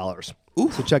thousands of dollars.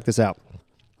 Ooh. So check this out.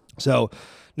 So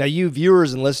now you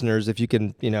viewers and listeners, if you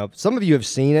can, some of you have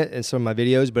seen it in some of my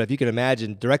videos, but if you can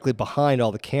imagine directly behind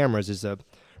all the cameras is a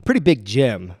pretty big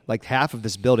gym. Like half of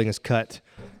this building is cut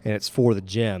and it's for the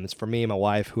gym. It's for me and my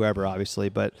wife, whoever, obviously,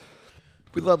 but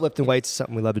we love lifting weights. It's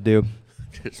something we love to do.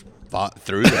 Just fought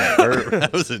through that.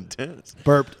 That was intense.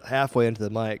 Burped halfway into the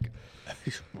mic.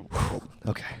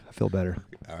 Okay, I feel better.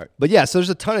 All right. But yeah, so there's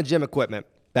a ton of gym equipment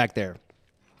back there.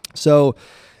 So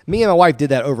me and my wife did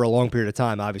that over a long period of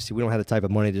time. Obviously, we don't have the type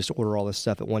of money to just order all this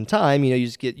stuff at one time. You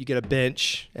get a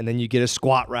bench, and then you get a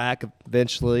squat rack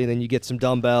eventually, and then you get some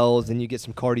dumbbells, and you get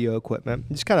some cardio equipment.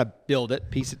 You just kind of build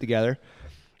it, piece it together.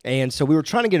 And so we were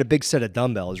trying to get a big set of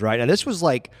dumbbells, right? And this was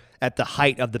like at the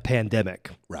height of the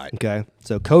pandemic. Right. Okay.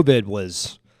 So COVID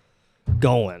was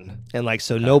going. And like,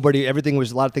 so a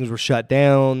lot of things were shut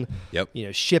down. Yep.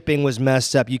 Shipping was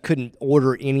messed up. You couldn't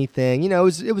order anything. It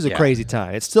was a crazy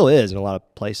time. It still is in a lot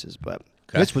of places, but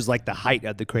this was like the height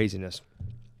of the craziness.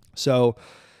 So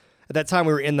at that time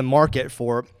we were in the market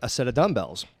for a set of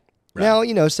dumbbells. Right. Now,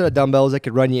 a set of dumbbells that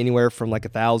could run you anywhere from like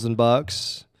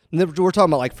 $1,000. And we're talking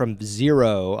about like from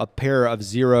a pair of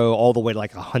zero all the way to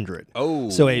like 100. Oh.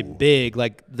 So a big,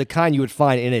 like the kind you would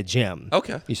find in a gym.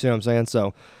 Okay. You see what I'm saying?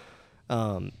 So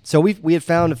we had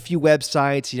found a few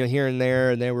websites, here and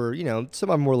there, and they were, some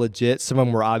of them were legit, some of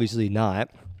them were obviously not.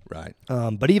 Right.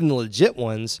 But even the legit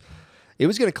ones, it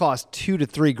was going to cost $2,000 to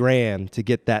 $3,000 to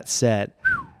get that set,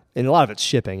 and a lot of it's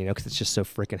shipping, because it's just so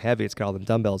freaking heavy. It's got all them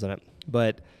dumbbells in it.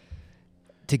 But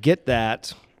to get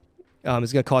that,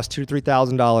 it's going to cost $2,000 to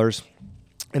 $3,000,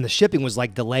 and the shipping was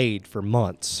like delayed for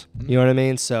months. You know what I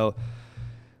mean? So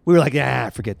we were like,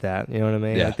 forget that. You know what I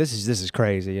mean? Yeah. Like, this is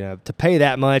crazy. You know, to pay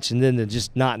that much and then to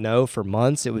just not know for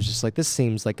months, it was just like, this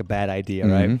seems like a bad idea,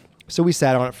 right? So we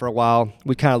sat on it for a while.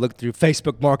 We kind of looked through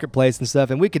Facebook Marketplace and stuff,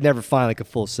 and we could never find like a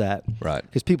full set, Right.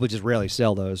 because people just rarely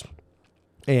sell those.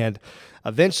 And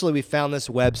eventually we found this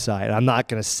website. I'm not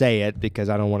going to say it because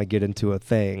I don't want to get into a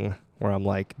thing where I'm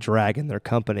like dragging their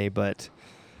company, but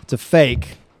it's a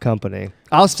fake company.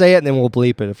 I'll say it and then we'll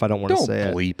bleep it if I don't want to say it.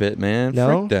 Don't bleep it, man.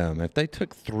 No? Frick them. If they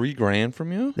took $3,000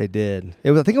 from you, They did.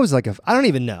 I think it was like I don't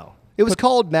even know. It was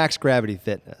called Max Gravity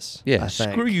Fitness. yeah, I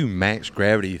think. screw you, Max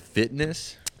Gravity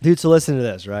Fitness. Dude, so listen to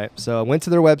this, right? So I went to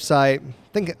their website.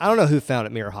 I don't know who found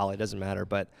it, me or Holly, doesn't matter.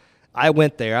 But I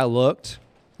went there. I looked.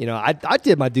 You know, I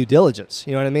did my due diligence.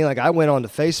 You know what I mean? Like, I went on to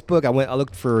Facebook. I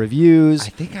looked for reviews. I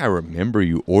think I remember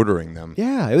you ordering them.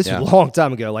 Yeah, it was a long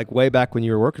time ago, like way back when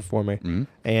you were working for me. Mm-hmm.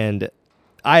 And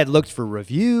I had looked for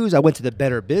reviews. I went to the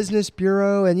Better Business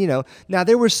Bureau, and now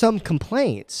there were some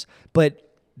complaints, but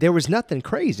there was nothing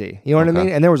crazy. You know what I mean?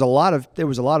 And there was a lot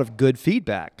of good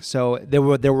feedback. So there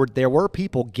were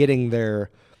people getting their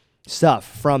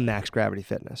stuff from Max Gravity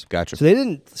Fitness. Gotcha. So they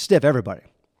didn't stiff everybody.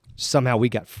 Somehow we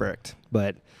got fricked,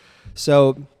 but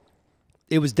so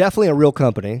it was definitely a real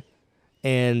company.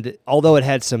 And although it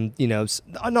had some,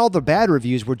 and all the bad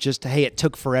reviews were just, hey, it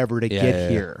took forever to get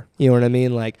here. You know what I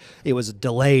mean? Like, it was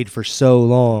delayed for so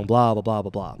long, blah, blah, blah, blah,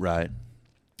 blah. Right.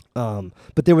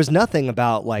 But there was nothing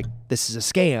about, like, this is a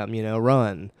scam,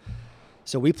 run.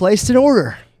 So we placed an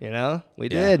order, we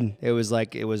did. It was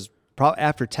like, probably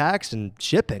after tax and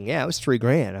shipping. Yeah, it was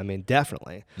 $3,000. I mean,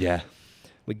 definitely. Yeah.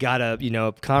 We got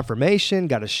a, confirmation,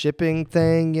 got a shipping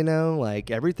thing,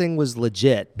 like everything was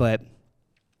legit. But,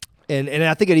 and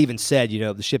I think it even said,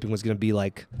 the shipping was going to be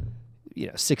like,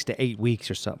 6 to 8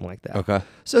 weeks or something like that. Okay.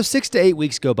 So 6 to 8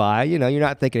 weeks go by, you're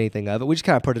not thinking anything of it. We just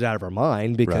kind of put it out of our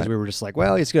mind because we were just like,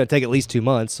 well, it's going to take at least 2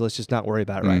 months. So let's just not worry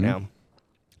about it right now.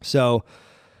 So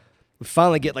we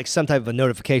finally get like some type of a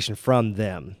notification from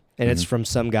them, and it's from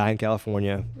some guy in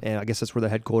California. And I guess that's where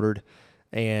they're headquartered.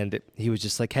 And he was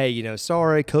just like, hey,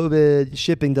 sorry, COVID,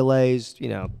 shipping delays,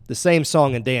 the same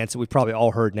song and dance that we've probably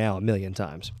all heard now a million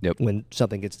times when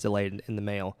something gets delayed in the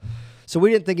mail. So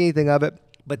we didn't think anything of it,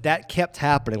 but that kept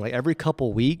happening. Like every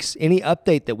couple weeks, any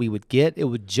update that we would get, it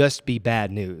would just be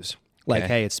bad news. Like,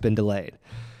 hey, it's been delayed.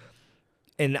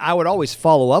 And I would always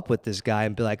follow up with this guy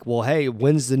and be like, well, hey,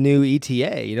 when's the new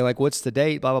ETA? Like, what's the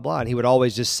date, blah, blah, blah. And he would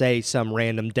always just say some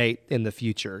random date in the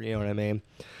future. You know what I mean?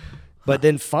 But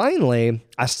then finally,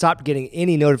 I stopped getting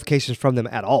any notifications from them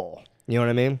at all. You know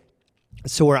what I mean?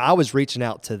 So where I was reaching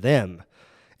out to them,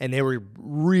 and they were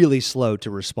really slow to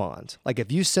respond. Like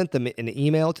if you sent them an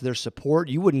email to their support,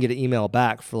 you wouldn't get an email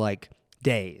back for like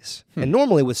days. And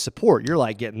normally with support, you're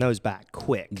like getting those back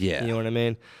quick. Yeah. You know what I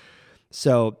mean?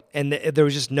 So, and there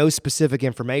was just no specific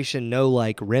information, no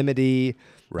like remedy.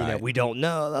 Right. We don't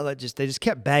know. They just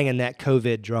kept banging that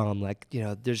COVID drum. Like,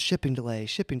 there's shipping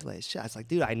delays. It's like,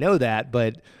 dude, I know that,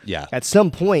 but at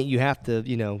some point you have to,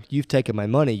 you've taken my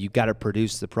money. You got to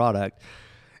produce the product.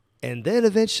 And then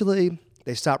eventually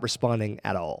they stopped responding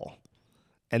at all.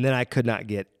 And then I could not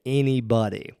get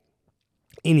anybody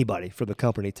from the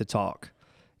company to talk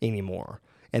anymore.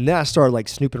 And then I started like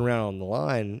snooping around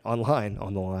online,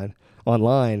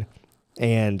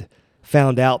 and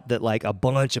found out that like a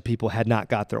bunch of people had not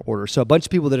got their orders. So a bunch of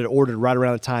people that had ordered right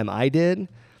around the time I did,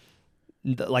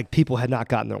 like people had not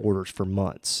gotten their orders for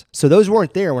months. So those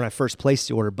weren't there when I first placed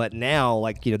the order. But now,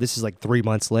 like, this is like 3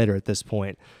 months later at this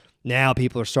point. Now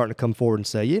people are starting to come forward and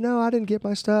say, I didn't get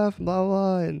my stuff, blah, blah,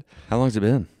 blah. And How long's it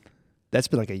been? that's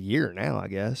been like a year now, I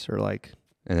guess, or like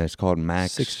And it's called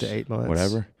Max 6 to 8 months.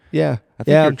 Whatever. Yeah. I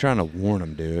think you're trying to warn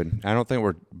them, dude. I don't think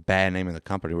we're bad naming the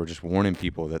company. We're just warning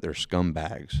people that they're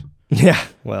scumbags. Yeah,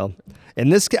 well,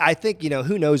 and this, I think,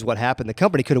 who knows what happened. The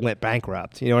company could have went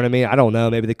bankrupt. You know what I mean? I don't know.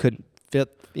 Maybe they couldn't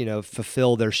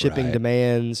fulfill their shipping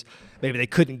demands. Maybe they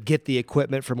couldn't get the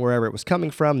equipment from wherever it was coming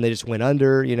from. And they just went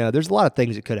under. There's a lot of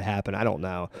things that could have happened. I don't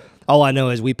know. All I know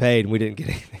is we paid and we didn't get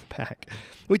anything back.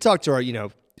 We talked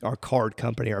to our card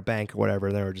company, our bank or whatever,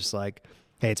 and they were just like,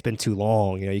 hey, it's been too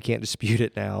long. You can't dispute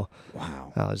it now.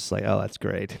 Wow. I was just like, oh, that's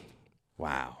great.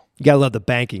 Wow. You got to love the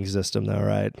banking system though,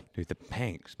 right? Dude, the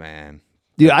banks, man.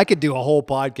 Dude, I could do a whole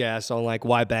podcast on like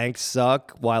why banks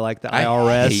suck, why like the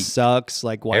IRS sucks,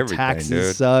 like why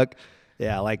taxes suck.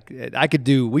 Yeah, like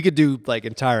we could do like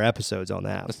entire episodes on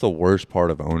that. That's the worst part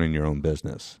of owning your own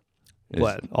business.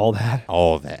 What? All that?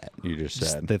 All that you just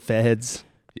said. The feds.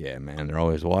 Yeah, man, they're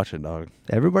always watching, dog.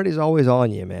 Everybody's always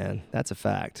on you, man. That's a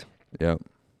fact. Yep.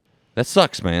 That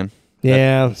sucks, man.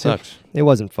 Yeah, That sucks. It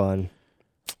wasn't fun.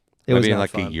 It was Maybe in not like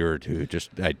fun. a year or two,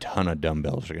 just a ton of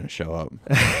dumbbells are going to show up.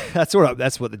 That's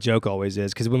what the joke always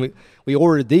is. Because when we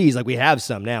ordered these, like we have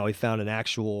some now. We found an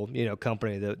actual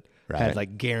company that had Right.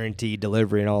 like guaranteed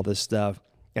delivery and all this stuff,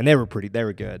 and they were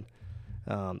good.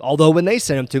 Although when they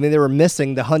sent them to me, they were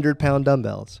missing the 100-pound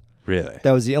dumbbells. Really?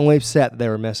 That was the only set that they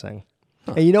were missing.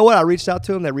 And you know what? I reached out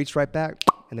to them. They reached right back,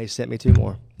 and they sent me 2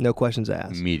 more. No questions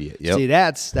asked. Immediate. Yep. See,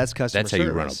 that's customer service. That's how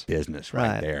you run a business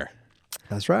right there.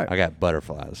 That's right. I got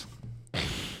butterflies.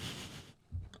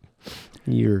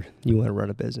 You want to run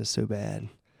a business so bad.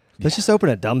 Let's just open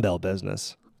a dumbbell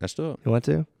business. Let's do it. You want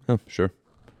to? Oh, sure.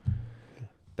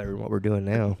 Better than what we're doing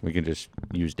now. We can just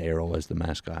use Daryl as the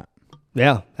mascot.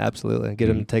 Yeah, absolutely. Get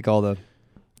him to take all the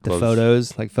Clothes.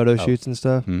 photos, like photo shoots and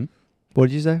stuff. Hmm? What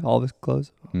did you say? All of his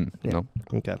clothes? Yeah. No.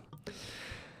 Okay.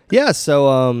 Yeah, so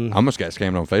I almost got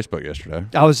scammed on Facebook yesterday.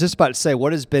 I was just about to say,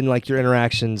 what has been like your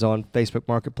interactions on Facebook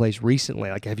Marketplace recently?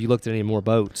 Like, have you looked at any more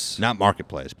boats? Not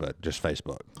Marketplace, but just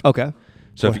Facebook. Okay.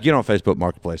 So if you get on Facebook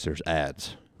Marketplace, there's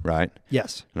ads, right?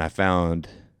 Yes. And I found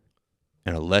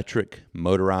an electric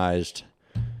motorized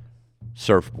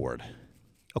surfboard.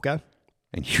 Okay.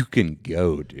 And you can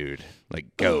go, dude. Like,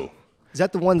 go. Is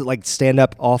that the one that like stand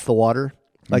up off the water?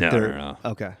 Like No.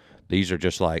 Okay. These are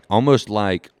just like, almost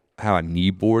like how a knee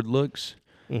board looks.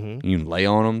 Mm-hmm. You can lay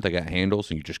on them. They got handles,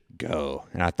 and you just go.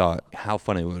 And I thought, how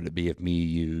funny would it be if me,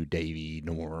 you, Davey,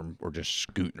 Norm were just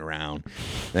scooting around?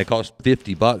 And they cost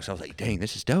 $50. I was like, dang,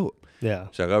 this is dope. Yeah.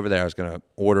 So I go over there. I was going to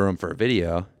order them for a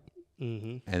video.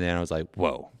 Mm-hmm. And then I was like,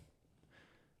 whoa,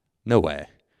 no way.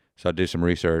 So I do some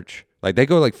research. Like, they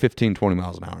go like 15, 20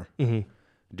 miles an hour. Mm-hmm.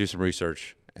 Do some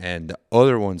research. And the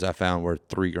other ones I found were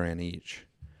 $3,000 each.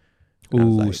 And I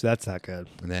was Ooh, like- so that's not good.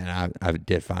 And then I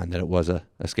did find that it was a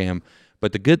scam.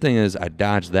 But the good thing is I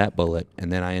dodged that bullet,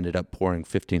 and then I ended up pouring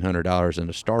 $1,500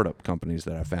 into startup companies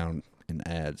that I found in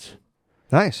ads.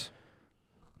 Nice.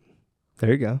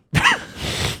 There you go.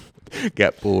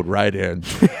 Got pulled right in.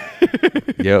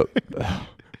 Yep.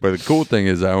 But the cool thing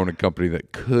is I own a company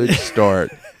that could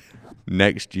start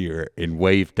next year in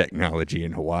wave technology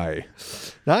in Hawaii.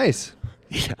 Nice.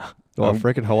 Yeah. Well,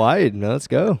 freaking Hawaii. No, let's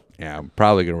go. Yeah, I'm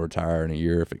probably going to retire in a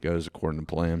year if it goes according to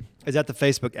plan. Is that the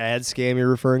Facebook ad scam you're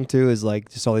referring to? Is like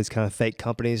just all these kind of fake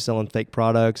companies selling fake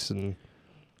products and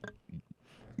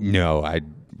No, I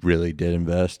really did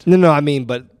invest. no, I mean,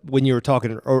 but when you were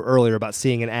talking earlier about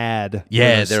seeing an ad,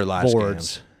 Yeah, those there are a lot of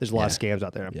boards, scams. There's a lot of scams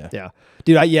out there. Yeah.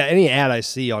 Dude. Any ad I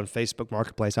see on Facebook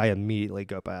Marketplace, I immediately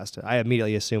go past it. I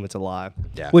immediately assume it's a lie.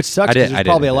 Yeah. Which sucks I because didn't there's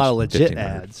probably a lot of invest legit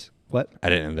 1,500. ads. What? I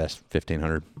didn't invest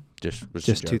 $1,500. Just a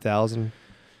Just joke. 2,000,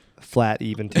 flat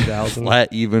even 2,000. Flat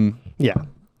even. Yeah,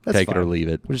 that's Take fine. it or leave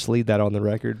it. We'll just leave that on the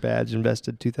record. Badge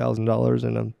invested $2,000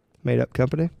 in a made-up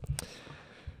company.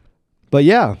 But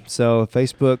yeah, so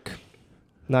Facebook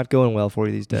not going well for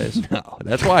you these days. No,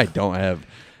 that's why I don't have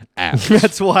apps.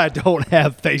 That's why I don't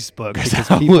have Facebook,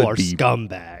 because I people would are be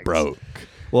scumbags. Broke.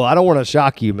 Well, I don't want to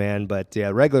shock you, man, but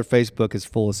yeah, regular Facebook is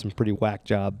full of some pretty whack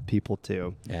job people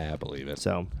too. Yeah, I believe it.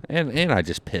 So And I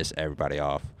just piss everybody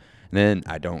off. And then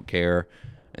I don't care.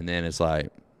 And then it's like,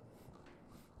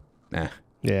 nah.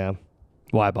 yeah,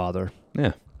 why bother?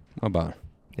 Yeah. What about it?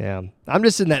 Yeah, I'm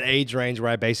just in that age range where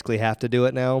I basically have to do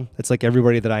it now. It's like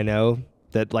everybody that I know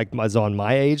that like is on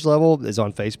my age level is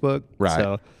on Facebook. Right.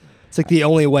 So it's like the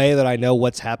only way that I know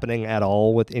what's happening at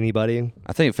all with anybody.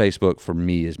 I think Facebook for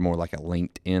me is more like a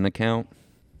LinkedIn account.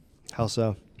 How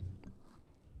so?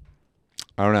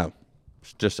 I don't know.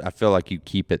 It's just I feel like you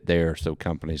keep it there so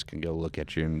companies can go look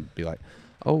at you and be like,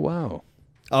 oh, wow.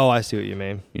 Oh, I see what you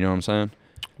mean. You know what I'm saying?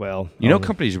 Well, You know,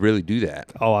 companies really do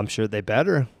that. oh, I'm sure they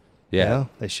better. Yeah.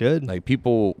 They should. Like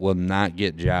people will not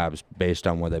get jobs based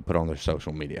on what they put on their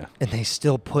social media. And they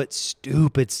still put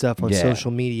stupid stuff on Yeah. social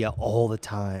media all the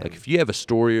time. Like if you have a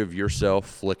story of yourself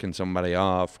flicking somebody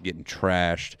off, getting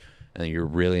trashed, and you're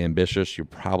really ambitious, you're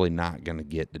probably not going to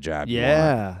get the job you want.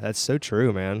 Yeah, that's so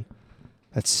true, man.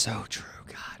 That's so true.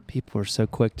 God, people are so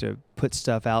quick to put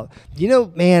stuff out. You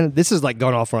know, man, this is like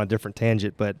going off on a different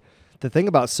tangent, but the thing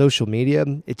about social media,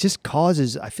 it just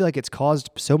causes, I feel like it's caused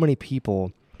so many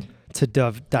people to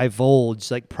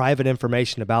divulge like private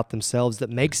information about themselves that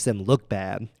makes them look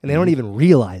bad, and they don't even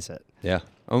realize it. Yeah.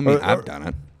 I mean, Or- I've done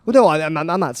it. Well, no, I'm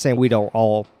not saying we don't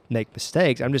all make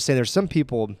mistakes. I'm just saying there's some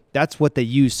people, that's what they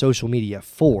use social media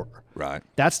for. Right.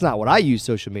 That's not what I use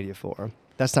social media for.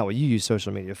 That's not what you use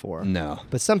social media for. No.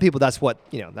 But some people, that's what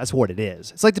it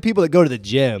is. It's like the people that go to the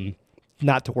gym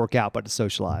not to work out but to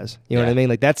socialize. You know what I Yeah. mean?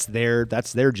 Like that's their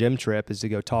gym trip is to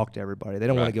go talk to everybody. They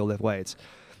don't want Right. to go lift weights.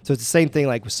 So it's the same thing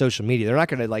like with social media. They're not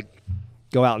going to like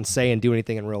go out and say and do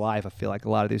anything in real life. I feel like a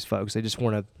lot of these folks, they just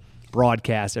want to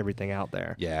broadcast everything out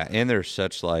there. Yeah, and there's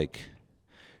such like,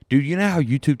 dude, you know how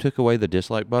YouTube took away the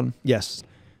dislike button? Yes.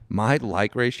 My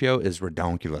like ratio is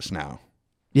redonkulous now.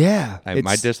 Yeah.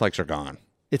 My dislikes are gone.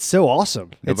 It's so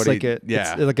awesome. It's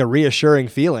like a reassuring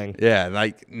feeling. Yeah,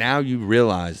 like now you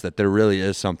realize that there really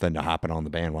is something to hopping on the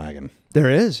bandwagon. There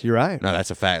is. You're right. No,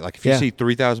 that's a fact. Like if you see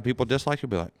 3,000 people dislike, you'll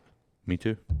be like, me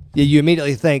too. Yeah, you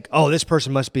immediately think, oh, this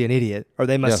person must be an idiot, or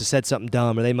they must have said something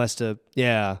dumb, or they must have,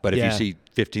 But if you see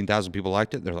 15,000 people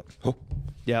liked it, they're like, oh,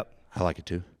 yep, I like it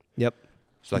too. Yep.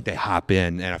 So like they hop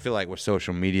in, and I feel like with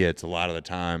social media, it's a lot of the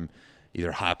time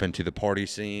either hop into the party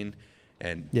scene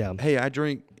and, hey, I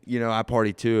drink, I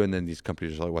party too, and then these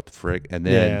companies are like, what the frick? And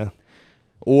then,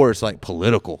 or it's like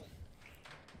political.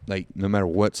 Like no matter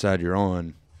what side you're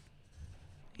on,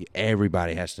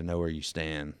 everybody has to know where you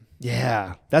stand.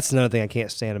 Yeah, that's another thing I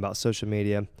can't stand about social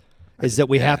media is that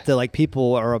we have to, like,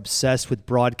 people are obsessed with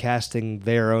broadcasting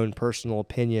their own personal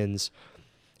opinions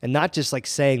and not just like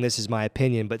saying this is my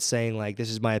opinion, but saying like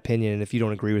this is my opinion, and if you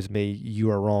don't agree with me,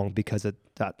 you are wrong because of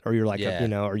that, or you're like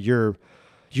or you're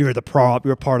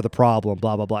part of the problem,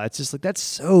 blah blah blah. It's just like that's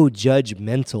so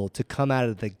judgmental to come out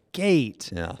of the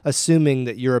gate assuming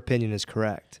that your opinion is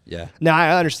correct. Yeah. Now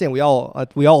I understand we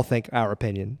all think our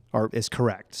opinion is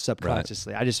correct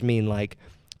subconsciously. Right. I just mean like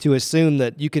to assume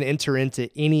that you can enter into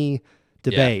any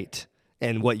debate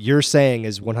and what you're saying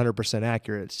is 100%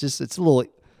 accurate. It's a little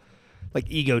like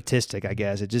egotistic, I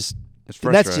guess. It's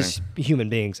frustrating. That's just human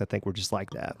beings. I think we're just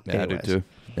like that. Yeah, anyways. I do too.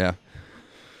 Yeah.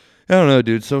 I don't know,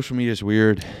 dude. Social media is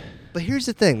weird. But here's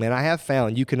the thing, man. I have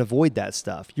found you can avoid that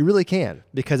stuff. You really can,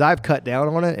 because I've cut down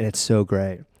on it, and it's so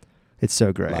great. It's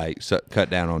so great. Like cut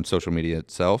down on social media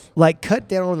itself? Like cut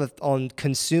down on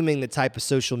consuming the type of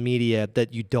social media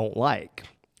that you don't like.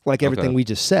 Like everything we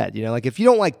just said. Like if you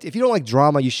don't like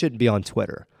drama, you shouldn't be on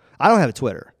Twitter. I don't have a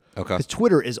Twitter. Okay. Because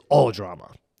Twitter is all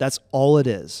drama. That's all it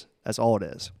is. That's all it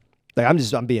is. Like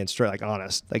I'm being straight, like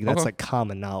honest. Like that's like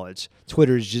common knowledge.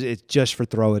 Twitter is just for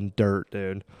throwing dirt,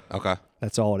 dude. Okay.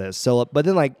 That's all it is. So, but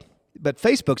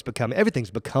Facebook's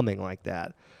everything's becoming like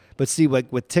that. But see,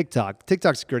 like with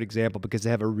TikTok's a great example because they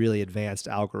have a really advanced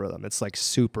algorithm. It's like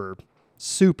super,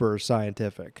 super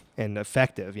scientific and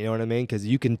effective. You know what I mean? Because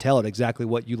you can tell it exactly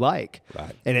what you like,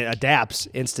 right? And it adapts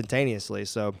instantaneously.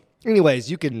 So,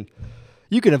 anyways, you can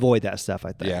avoid that stuff.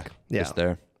 I think. Yeah. It's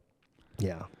there.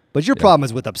 Yeah. But your problem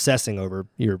is with obsessing over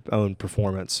your own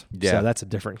performance. Yeah. So that's a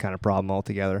different kind of problem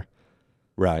altogether.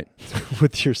 Right.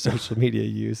 With your social media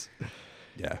use.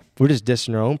 Yeah. We're just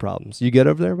dissing our own problems. You good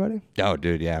over there, buddy? Oh,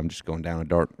 dude, yeah. I'm just going down a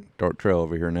dark trail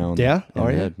over here now. Yeah?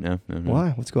 Are you? No. Why?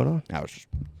 What's going on? I was just,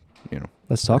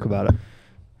 Let's talk about it.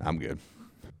 I'm good.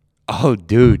 Oh,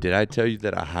 dude, did I tell you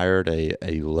that I hired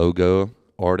a logo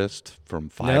artist from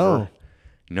Fiverr? No.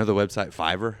 You know the website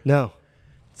Fiverr? No.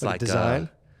 It's like design?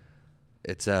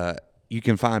 It's you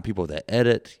can find people that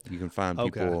edit. You can find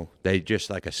people they just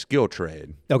like a skill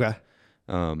trade. Okay.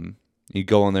 You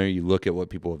go on there, you look at what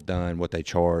people have done, what they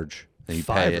charge, and you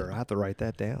pay it. I have to write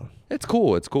that down. It's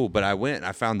cool. But I went and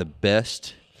I found the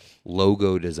best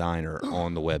logo designer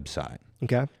on the website.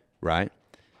 Okay. Right?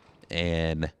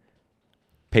 And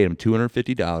paid him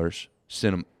 $250,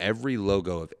 sent him every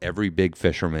logo of every big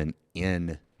fisherman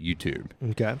in YouTube.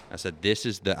 Okay. I said, this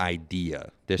is the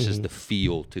idea. This is the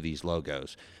feel to these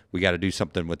logos. We got to do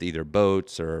something with either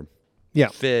boats or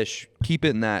fish. Keep it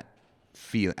in that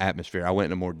feel atmosphere. I went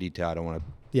into more detail. I don't want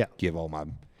to give all my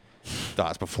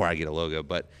thoughts before I get a logo.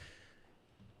 But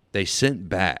they sent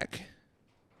back,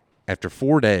 after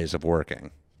 4 days of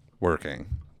working,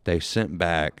 they sent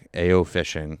back AO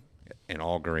Fishing in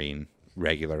all green,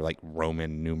 regular, like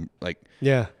Roman,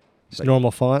 It's like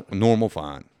normal font. Normal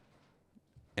font.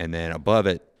 And then above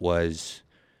it was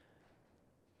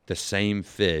the same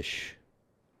fish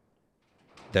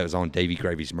that was on Davy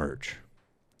Gravy's merch.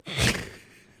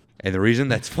 And the reason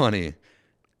that's funny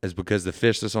is because the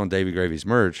fish that's on Davy Gravy's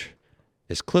merch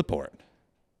is clip art.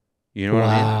 You know what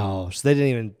I mean? Wow. So they didn't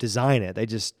even design it. They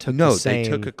just took the same. They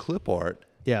took a clip art.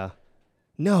 Yeah.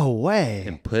 No way.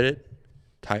 And put it,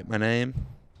 type my name.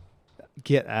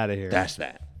 Get out of here. That's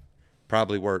that.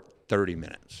 Probably worked 30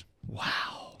 minutes.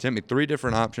 Wow. Sent me 3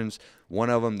 different options. One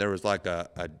of them, there was like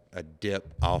a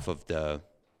dip off of the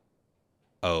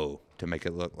O to make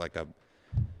it look like a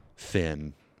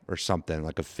fin or something,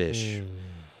 like a fish.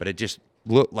 But it just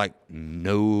looked like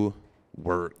no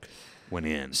work went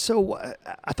in. So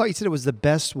I thought you said it was the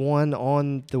best one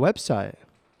on the website.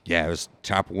 Yeah, it was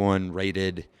top 1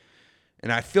 rated.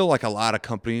 And I feel like a lot of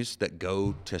companies that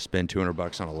go to spend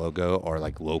 $200 on a logo are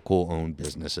like local owned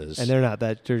businesses. And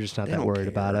they're just not that worried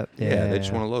about it. Yeah, they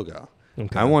just want a logo.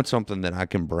 Okay. I want something that I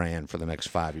can brand for the next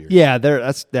 5 years. Yeah,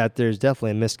 there's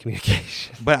definitely a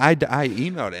miscommunication. But I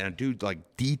emailed it, and a dude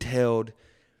like detailed.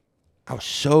 I was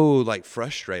so like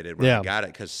frustrated when I got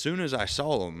it because as soon as I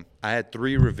saw them, I had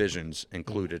 3 revisions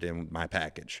included in my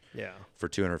package. Yeah. For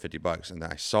 $250, and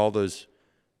I saw those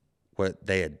what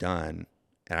they had done,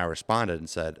 and I responded and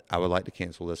said, "I would like to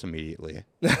cancel this immediately.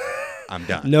 I'm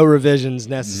done. No revisions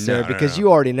necessary No. because you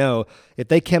already know if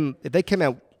they came with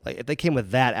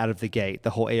that out of the gate, the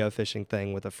whole AO fishing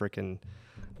thing with a freaking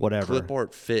whatever Clip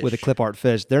art fish with a clip art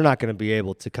fish, they're not going to be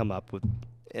able to come up with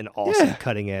an awesome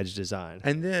cutting edge design.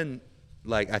 And then,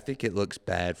 like, I think it looks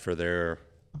bad for their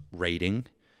rating.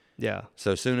 Yeah.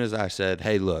 So as soon as I said,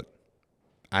 "Hey, look,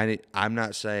 I'm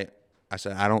not saying," I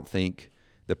said, "I don't think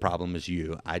the problem is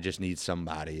you. I just need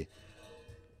somebody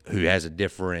who has a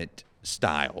different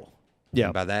style." Yeah.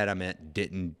 And by that I meant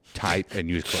didn't type and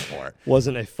use clip art.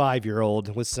 Wasn't a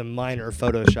 5-year-old with some minor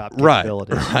Photoshop Right.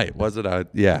 capabilities. Right. Wasn't a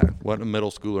middle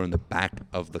schooler in the back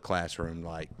of the classroom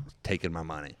like taking my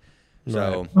money.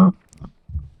 So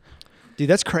Dude,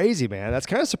 that's crazy, man. That's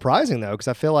kind of surprising though, because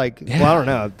I feel like well, I don't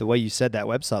know, the way you said that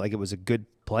website, like it was a good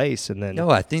place, and then no,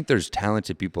 I think there's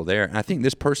talented people there. And I think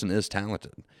this person is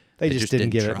talented. they just didn't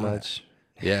give it try. much.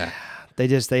 Yeah.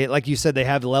 They like you said, they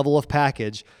have the level of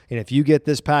package, and if you get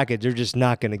this package, they're just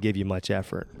not going to give you much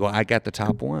effort. Well, I got the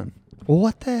top one. Well,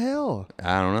 what the hell?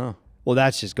 I don't know. Well,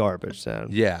 that's just garbage then.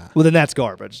 Yeah. Well, then that's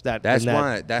garbage. That's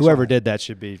why- that's whoever why- did that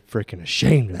should be freaking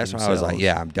ashamed of That's why themselves. I was like,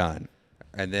 yeah, I'm done.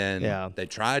 And then they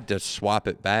tried to swap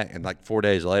it back, and like 4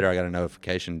 days later, I got a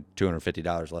notification,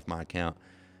 $250 left my account.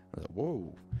 I was like,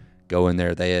 whoa. Go in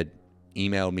there. They had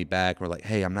emailed me back. We're like,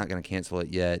 hey, I'm not going to cancel it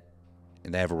yet.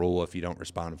 And they have a rule, if you don't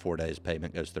respond in 4 days,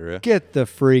 payment goes through. Get the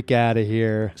freak out of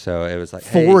here. So it was like,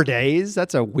 4 days?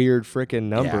 That's a weird freaking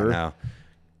number. Yeah, I know.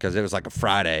 Because it was like a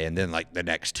Friday, and then like the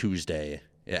next Tuesday,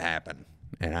 it happened.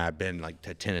 And I've been like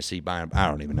to Tennessee buying, I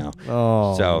don't even know.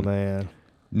 Oh, So, man.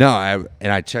 No,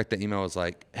 I checked the email. It was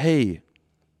like, hey,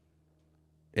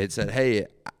 it said, hey,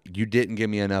 you didn't give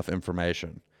me enough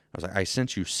information. I was like, I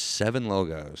sent you 7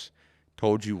 logos,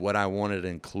 told you what I wanted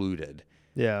included.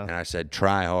 Yeah. And I said,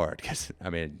 try hard. Because, I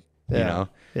mean, Yeah. you know.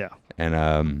 Yeah.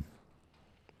 And,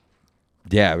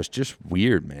 yeah, it was just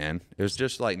weird, man. It was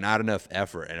just like not enough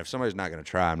effort. And if somebody's not going to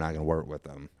try, I'm not going to work with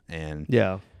them. And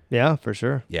Yeah. Yeah, for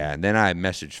sure. yeah, and then I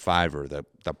messaged Fiverr,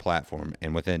 the platform,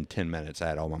 and within 10 minutes, I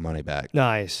had all my money back.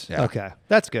 Nice. Yeah. Okay.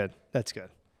 That's good. That's good.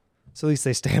 So at least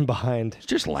they stand behind. It's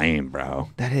just lame, bro.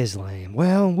 That is lame.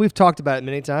 Well, we've talked about it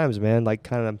many times, man. Like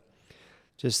kind of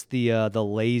just the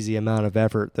lazy amount of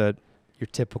effort that your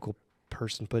typical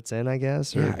person puts in, I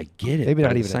guess. Or Yeah, I get it. Maybe but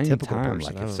not at even the a same typical time,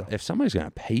 person. Like I don't know. if somebody's going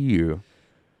to pay you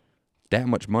that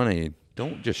much money,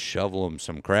 don't just shovel them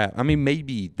some crap. I mean,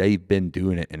 maybe they've been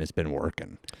doing it and it's been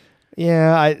working.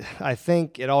 Yeah, I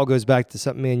think it all goes back to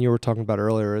something me and you were talking about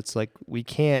earlier. It's like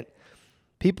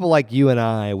people like you and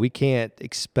I, we can't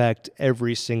expect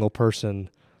every single person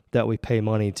that we pay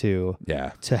money to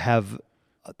have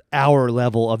our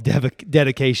level of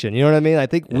dedication. You know what I mean? I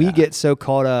think we get so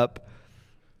caught up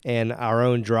in our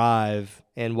own drive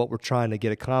and what we're trying to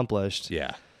get accomplished.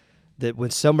 Yeah. That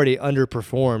when somebody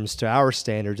underperforms to our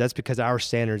standards, that's because our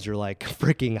standards are like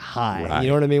freaking high. Right. You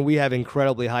know what I mean? We have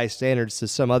incredibly high standards. So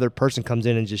some other person comes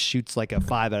in and just shoots like a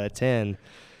 5 out of 10.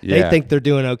 Yeah. They think they're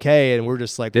doing okay, and we're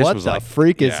just like, This what was the like-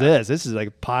 freak is yeah. this? This is like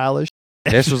a pile of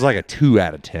shit. This was like a 2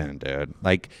 out of 10, dude.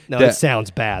 Like, No, it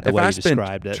sounds bad the if way I you spend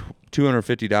described it.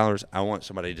 $250, I want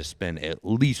somebody to spend at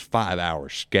least 5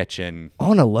 hours sketching.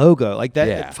 On a logo. Like that,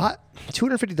 Yeah.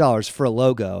 $250 for a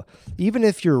logo, even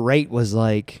if your rate was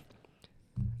like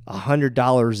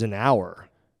 $100 an hour.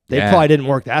 They Yeah. probably didn't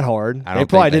work that hard. I They don't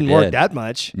probably think they didn't work did. that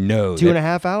much. No.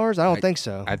 2.5 hours? I don't think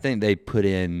so. I think they put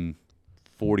in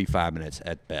 45 minutes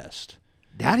at best.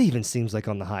 That even seems like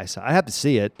on the high side. I have to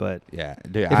see it, but Yeah.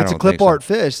 Dude, if I it's a don't clip think so. art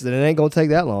fish, then it ain't gonna take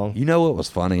that long. You know what was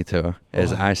funny too?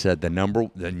 Is I said the number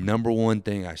one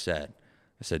thing I said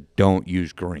don't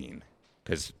use green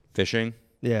because fishing,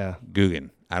 Yeah, Guggen.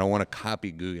 I don't want to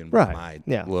copy Guggen with Right. my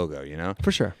Yeah. logo, you know.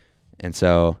 for sure. And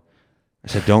so I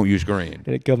said don't use green,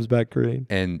 And it comes back green.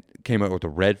 and came up with a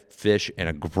red fish and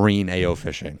a green AO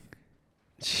fishing.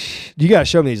 You gotta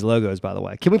show me these logos, by the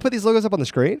way. Can we put these logos up on the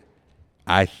screen?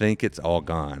 I think it's all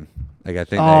gone. Like I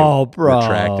think Oh, they bro.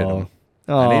 retracted them.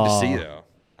 I need to Oh. see though.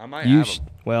 I might You have sh- them.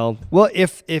 well,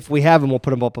 if we have them, we'll put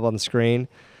them up on the screen.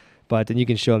 But then you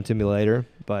can show them to me later.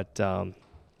 But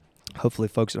hopefully,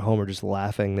 folks at home are just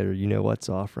laughing. They're what's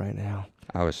off right now.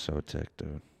 I was so ticked,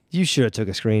 dude. You should have took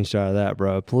a screenshot of that,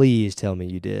 bro. Please tell me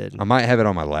you did. I might have it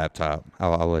on my laptop.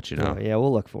 I'll let you know. Yeah,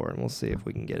 we'll look for it. We'll see if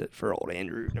we can get it for old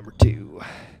Andrew number 2.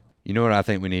 You know what I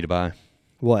think we need to buy?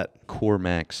 What?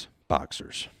 CoreMax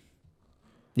boxers.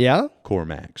 Yeah?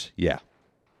 CoreMax. Yeah.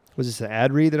 Was this an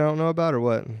ad read that I don't know about, or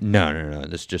what? No.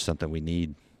 This is just something we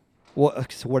need.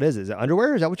 So what is it? Is it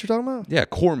underwear? Is that what you're talking about? Yeah,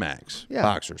 CoreMax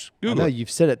boxers. I know Google it.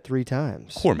 you've said it 3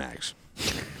 times. CoreMax.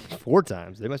 4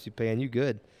 times. They must be paying you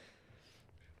good.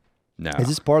 No. Is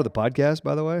this part of the podcast,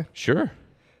 by the way? Sure.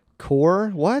 Core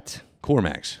what?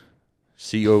 CoreMax.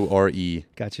 CORE.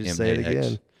 Got you to say it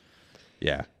again.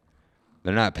 Yeah.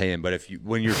 They're not paying, but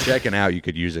when you're checking out, you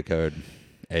could use a code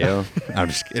AO. I'm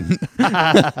just kidding.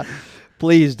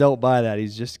 Please don't buy that.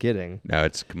 He's just kidding. No,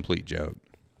 it's a complete joke.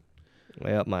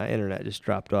 Well, my internet just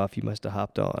dropped off. You must have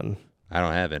hopped on. I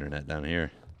don't have internet down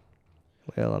here.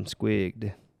 Well, I'm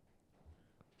squigged.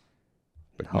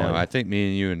 But no, I think me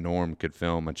and you and Norm could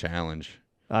film a challenge.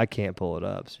 I can't pull it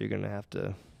up, so you're going to have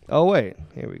to... Oh, wait.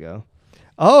 Here we go.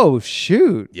 Oh,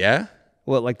 shoot. Yeah?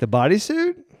 What, like the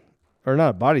bodysuit? Or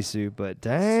not a bodysuit, but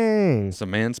dang.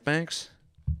 Some man spanks?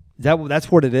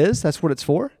 That's what it is? That's what it's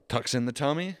for? Tucks in the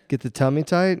tummy? Get the tummy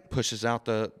tight? Pushes out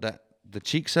the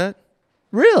cheek set?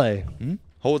 Really? Hmm?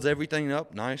 Holds everything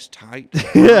up nice, tight.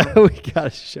 Yeah, we got to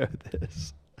show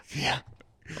this. Yeah.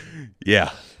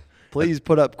 Yeah. Please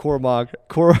put up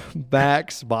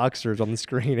CoreMax boxers on the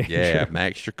screen. Andrew. Yeah,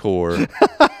 max your core.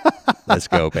 Let's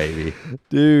go, baby.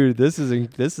 Dude, this is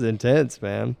intense,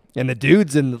 man. And the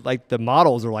dudes and like the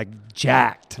models are like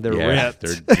jacked. They're ripped.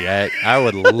 They're jacked. I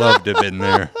would love to have been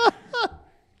there.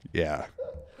 Yeah.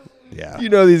 Yeah. You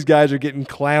know these guys are getting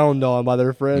clowned on by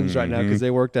their friends right now because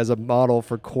they worked as a model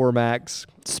for CoreMax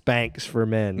Spanx for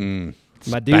men.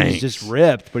 My dude is just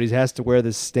ripped, but he has to wear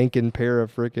this stinking pair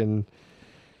of freaking...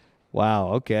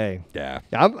 Wow, okay. Yeah.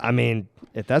 I mean,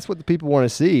 if that's what the people want to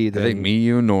see, then... I think me,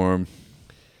 you, and Norm.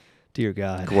 Dear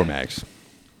God. CoreMax.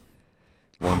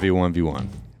 1v1v1.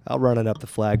 I'll run it up the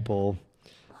flagpole.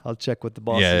 I'll check with the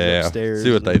bosses upstairs.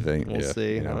 See what they think. We'll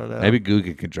see. You know. I don't know. Maybe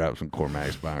Guga could drop some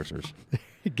CoreMax boxers. There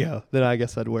you go. Then I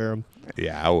guess I'd wear them.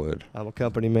 Yeah, I would. I'm a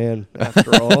company man,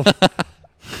 after all.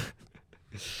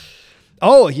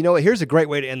 Oh, you know what? Here's a great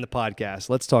way to end the podcast.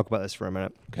 Let's talk about this for a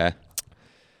minute. Okay.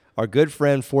 Our good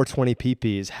friend 420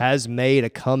 PPs has made a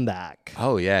comeback.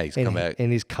 Oh, yeah, he's come back.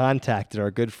 And he's contacted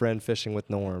our good friend Fishing with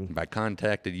Norm. By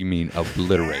contacted, you mean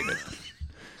obliterated.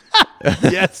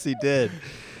 Yes, he did.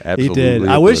 Absolutely. He did.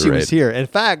 I wish he was obliterated. here. In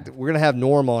fact, we're going to have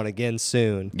Norm on again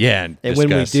soon. Yeah. And when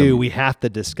we do, we have to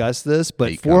discuss this.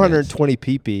 But 420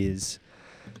 PPs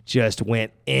just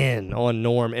went in on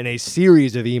Norm in a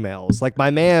series of emails. Like, my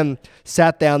man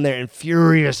sat down there and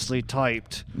furiously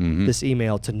typed this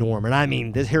email to Norm. And I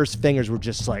mean, his fingers were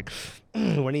just like,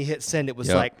 when he hit send, it was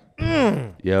like,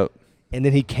 Yep. And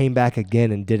then he came back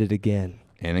again and did it again.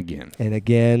 And again. And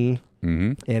again.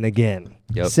 Mm-hmm. And again.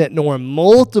 Yep. Sent Norm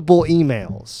multiple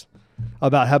emails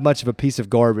about how much of a piece of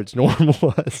garbage Norm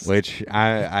was. Which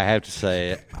I have to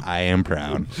say, I am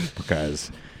proud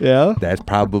because Yeah. that's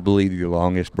probably the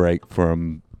longest break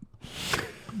from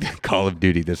Call of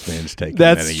Duty this man's taken.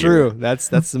 That's in a true. year. That's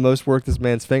the most work this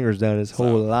man's fingers done his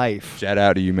whole life. Shout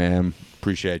out to you, man.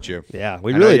 Appreciate you. Yeah,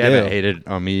 we I know really you do. haven't hated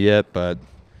on me yet, but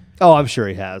Oh, I'm sure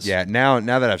he has. yeah, now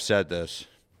that I've said this,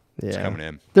 it's Yeah. coming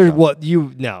in. There's what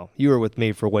you were with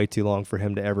me for way too long for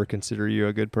him to ever consider you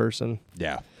a good person.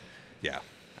 Yeah. Yeah.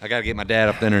 I got to get my dad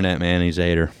off the internet, man. He's a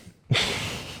hater.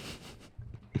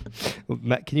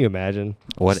 Can you imagine?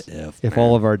 What If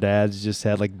all of our dads just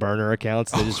had like burner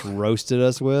accounts they just roasted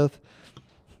us with?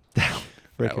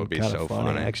 That would be so funny,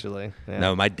 funny. actually. Yeah.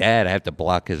 No, my dad, I have to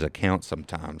block his account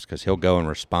sometimes because he'll go and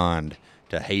respond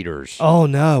to haters. Oh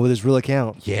no, with his real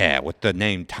account. Yeah, with the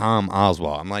name Tom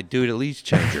Oswald. I'm like, dude, at least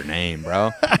change your name,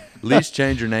 bro. At least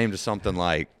change your name to something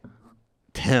like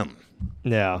Tim.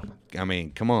 Yeah. I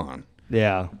mean, come on.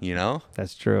 Yeah. You know?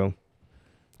 That's true.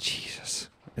 Jesus.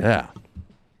 Yeah.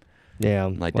 Yeah.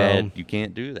 Like, Dad, you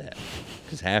can't do that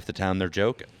because half the time they're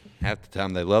joking. Half the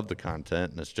time they love the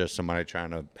content, and it's just somebody trying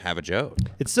to have a joke.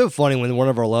 It's so funny when one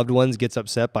of our loved ones gets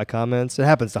upset by comments. It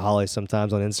happens to Holly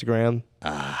sometimes on Instagram.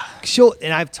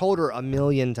 And I've told her a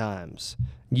million times,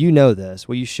 you know this,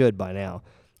 well, you should by now.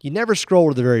 You never scroll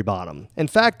to the very bottom. In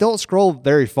fact, don't scroll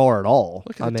very far at all.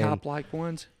 Look at the top like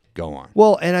ones. Go on.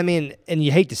 Well, and I mean, and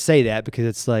you hate to say that because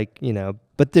it's like,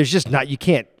 but there's just not, you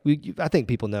can't, I think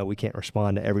people know we can't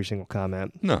respond to every single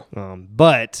comment. No.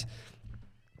 But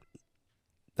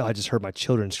I just heard my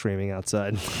children screaming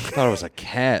outside. I thought it was a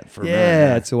cat for a minute.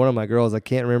 Yeah, it's one of my girls. I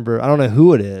can't remember. I don't know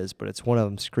who it is, but it's one of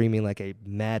them screaming like a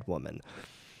mad woman.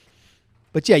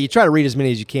 But yeah, you try to read as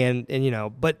many as you can,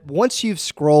 and but once you've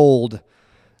scrolled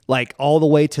like all the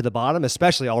way to the bottom,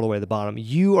 especially all the way to the bottom,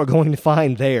 you are going to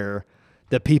find there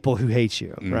the people who hate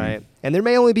you, right? And there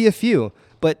may only be a few,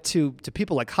 but to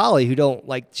people like Holly who don't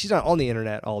like, she's not on the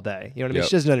internet all day. You know what I mean? Yep.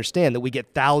 She doesn't understand that we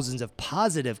get thousands of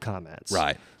positive comments.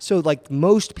 Right. So like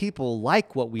most people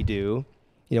like what we do,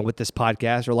 you know, with this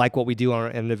podcast or like what we do on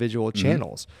our individual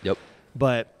channels. Yep.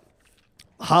 But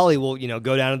Holly will, you know,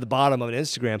 go down to the bottom of an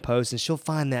Instagram post and she'll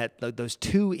find that those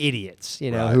two idiots, you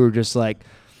know, Right. who are just like,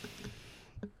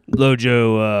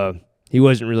 Lojo, he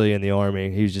wasn't really in the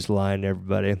army. He was just lying to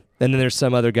everybody. And then there's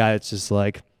some other guy that's just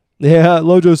like, yeah,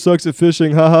 Lojo sucks at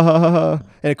fishing. Ha ha ha ha ha.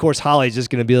 And of course, Holly's just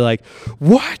gonna be like,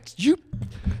 what?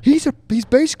 He's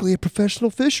basically a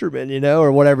professional fisherman, you know,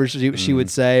 or whatever she would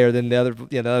say. Or then the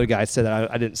other guy said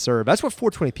that I didn't serve. That's what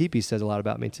 420pp says a lot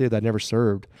about me too. That I never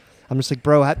served. I'm just like,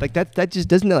 bro, like that just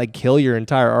doesn't that like kill your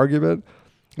entire argument?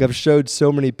 Like I've showed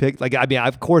so many pics. Like I mean,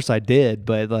 of course I did,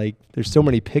 but like there's so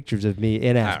many pictures of me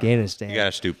in Afghanistan. You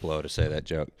gotta stoop low to say that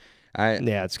joke.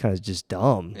 Yeah, it's kind of just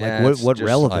dumb. Yeah, like it's what just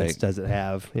relevance like- does it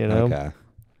have? You know? Okay.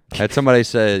 I had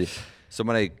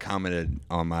somebody commented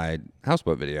on my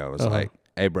houseboat video. It was like,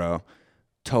 hey, bro,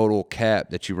 total cap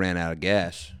that you ran out of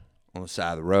gas on the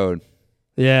side of the road.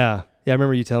 Yeah. Yeah, I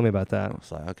remember you telling me about that. I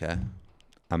was like, okay.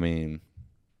 I mean,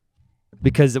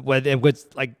 Because it was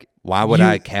like, why would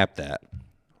I cap that?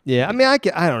 yeah, I mean, I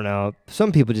don't know.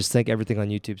 Some people just think everything on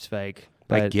YouTube's fake.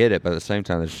 But I get it, but at the same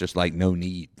time, there's just like no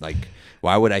need. Like,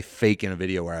 why would I fake in a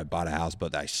video where I bought a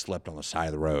houseboat that I slept on the side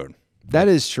of the road? that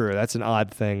is true. That's an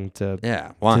odd thing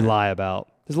to Why? lie about.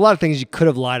 There's a lot of things you could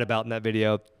have lied about in that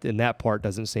video, and that part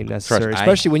doesn't seem necessary, I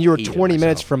especially when you were hated 20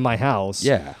 minutes myself. from my house.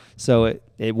 Yeah. So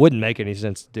it wouldn't make any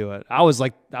sense to do it. I was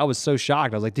so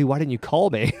shocked. I was like, dude, why didn't you call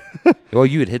me? Well,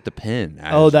 you had hit the pin.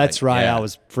 That's right. Yeah. I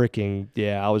was freaking,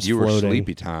 I was You floating. were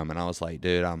sleepy time, and I was like,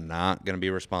 dude, I'm not going to be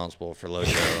responsible for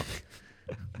Lojo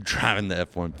driving the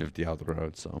F-150 out the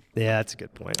road. So Yeah, that's a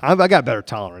good point. I got better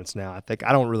tolerance now. I think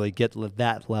I don't really get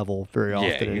that level very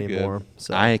often you're anymore. good.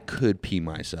 So I could pee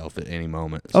myself at any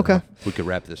moment. So Okay. we could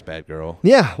wrap this bad girl.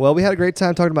 yeah, well, we had a great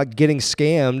time talking about getting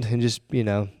scammed and just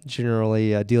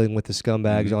generally dealing with the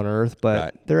scumbags on Earth. But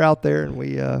Right. they're out there, and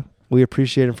we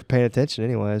appreciate them for paying attention,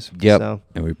 anyways. Yep. So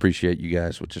And we appreciate you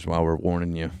guys, which is why we're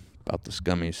warning you about the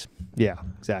scummies. yeah,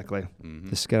 exactly.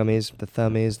 The scummies, the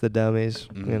thummies, the dummies.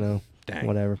 Dang.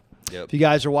 Whatever. Yep. If you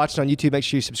guys are watching on YouTube, make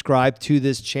sure you subscribe to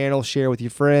this channel, share with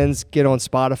your friends, get on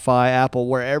Spotify, Apple,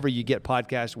 wherever you get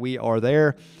podcasts. We are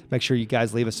there. Make sure you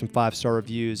guys leave us some 5-star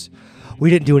reviews. We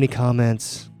didn't do any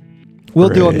comments. We'll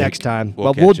do them Great. next time.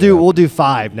 We'll But we'll catch you up. do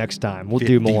 5 next time. We'll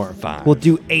do more. 55. We'll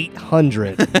do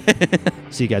 800.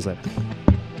 See you guys later.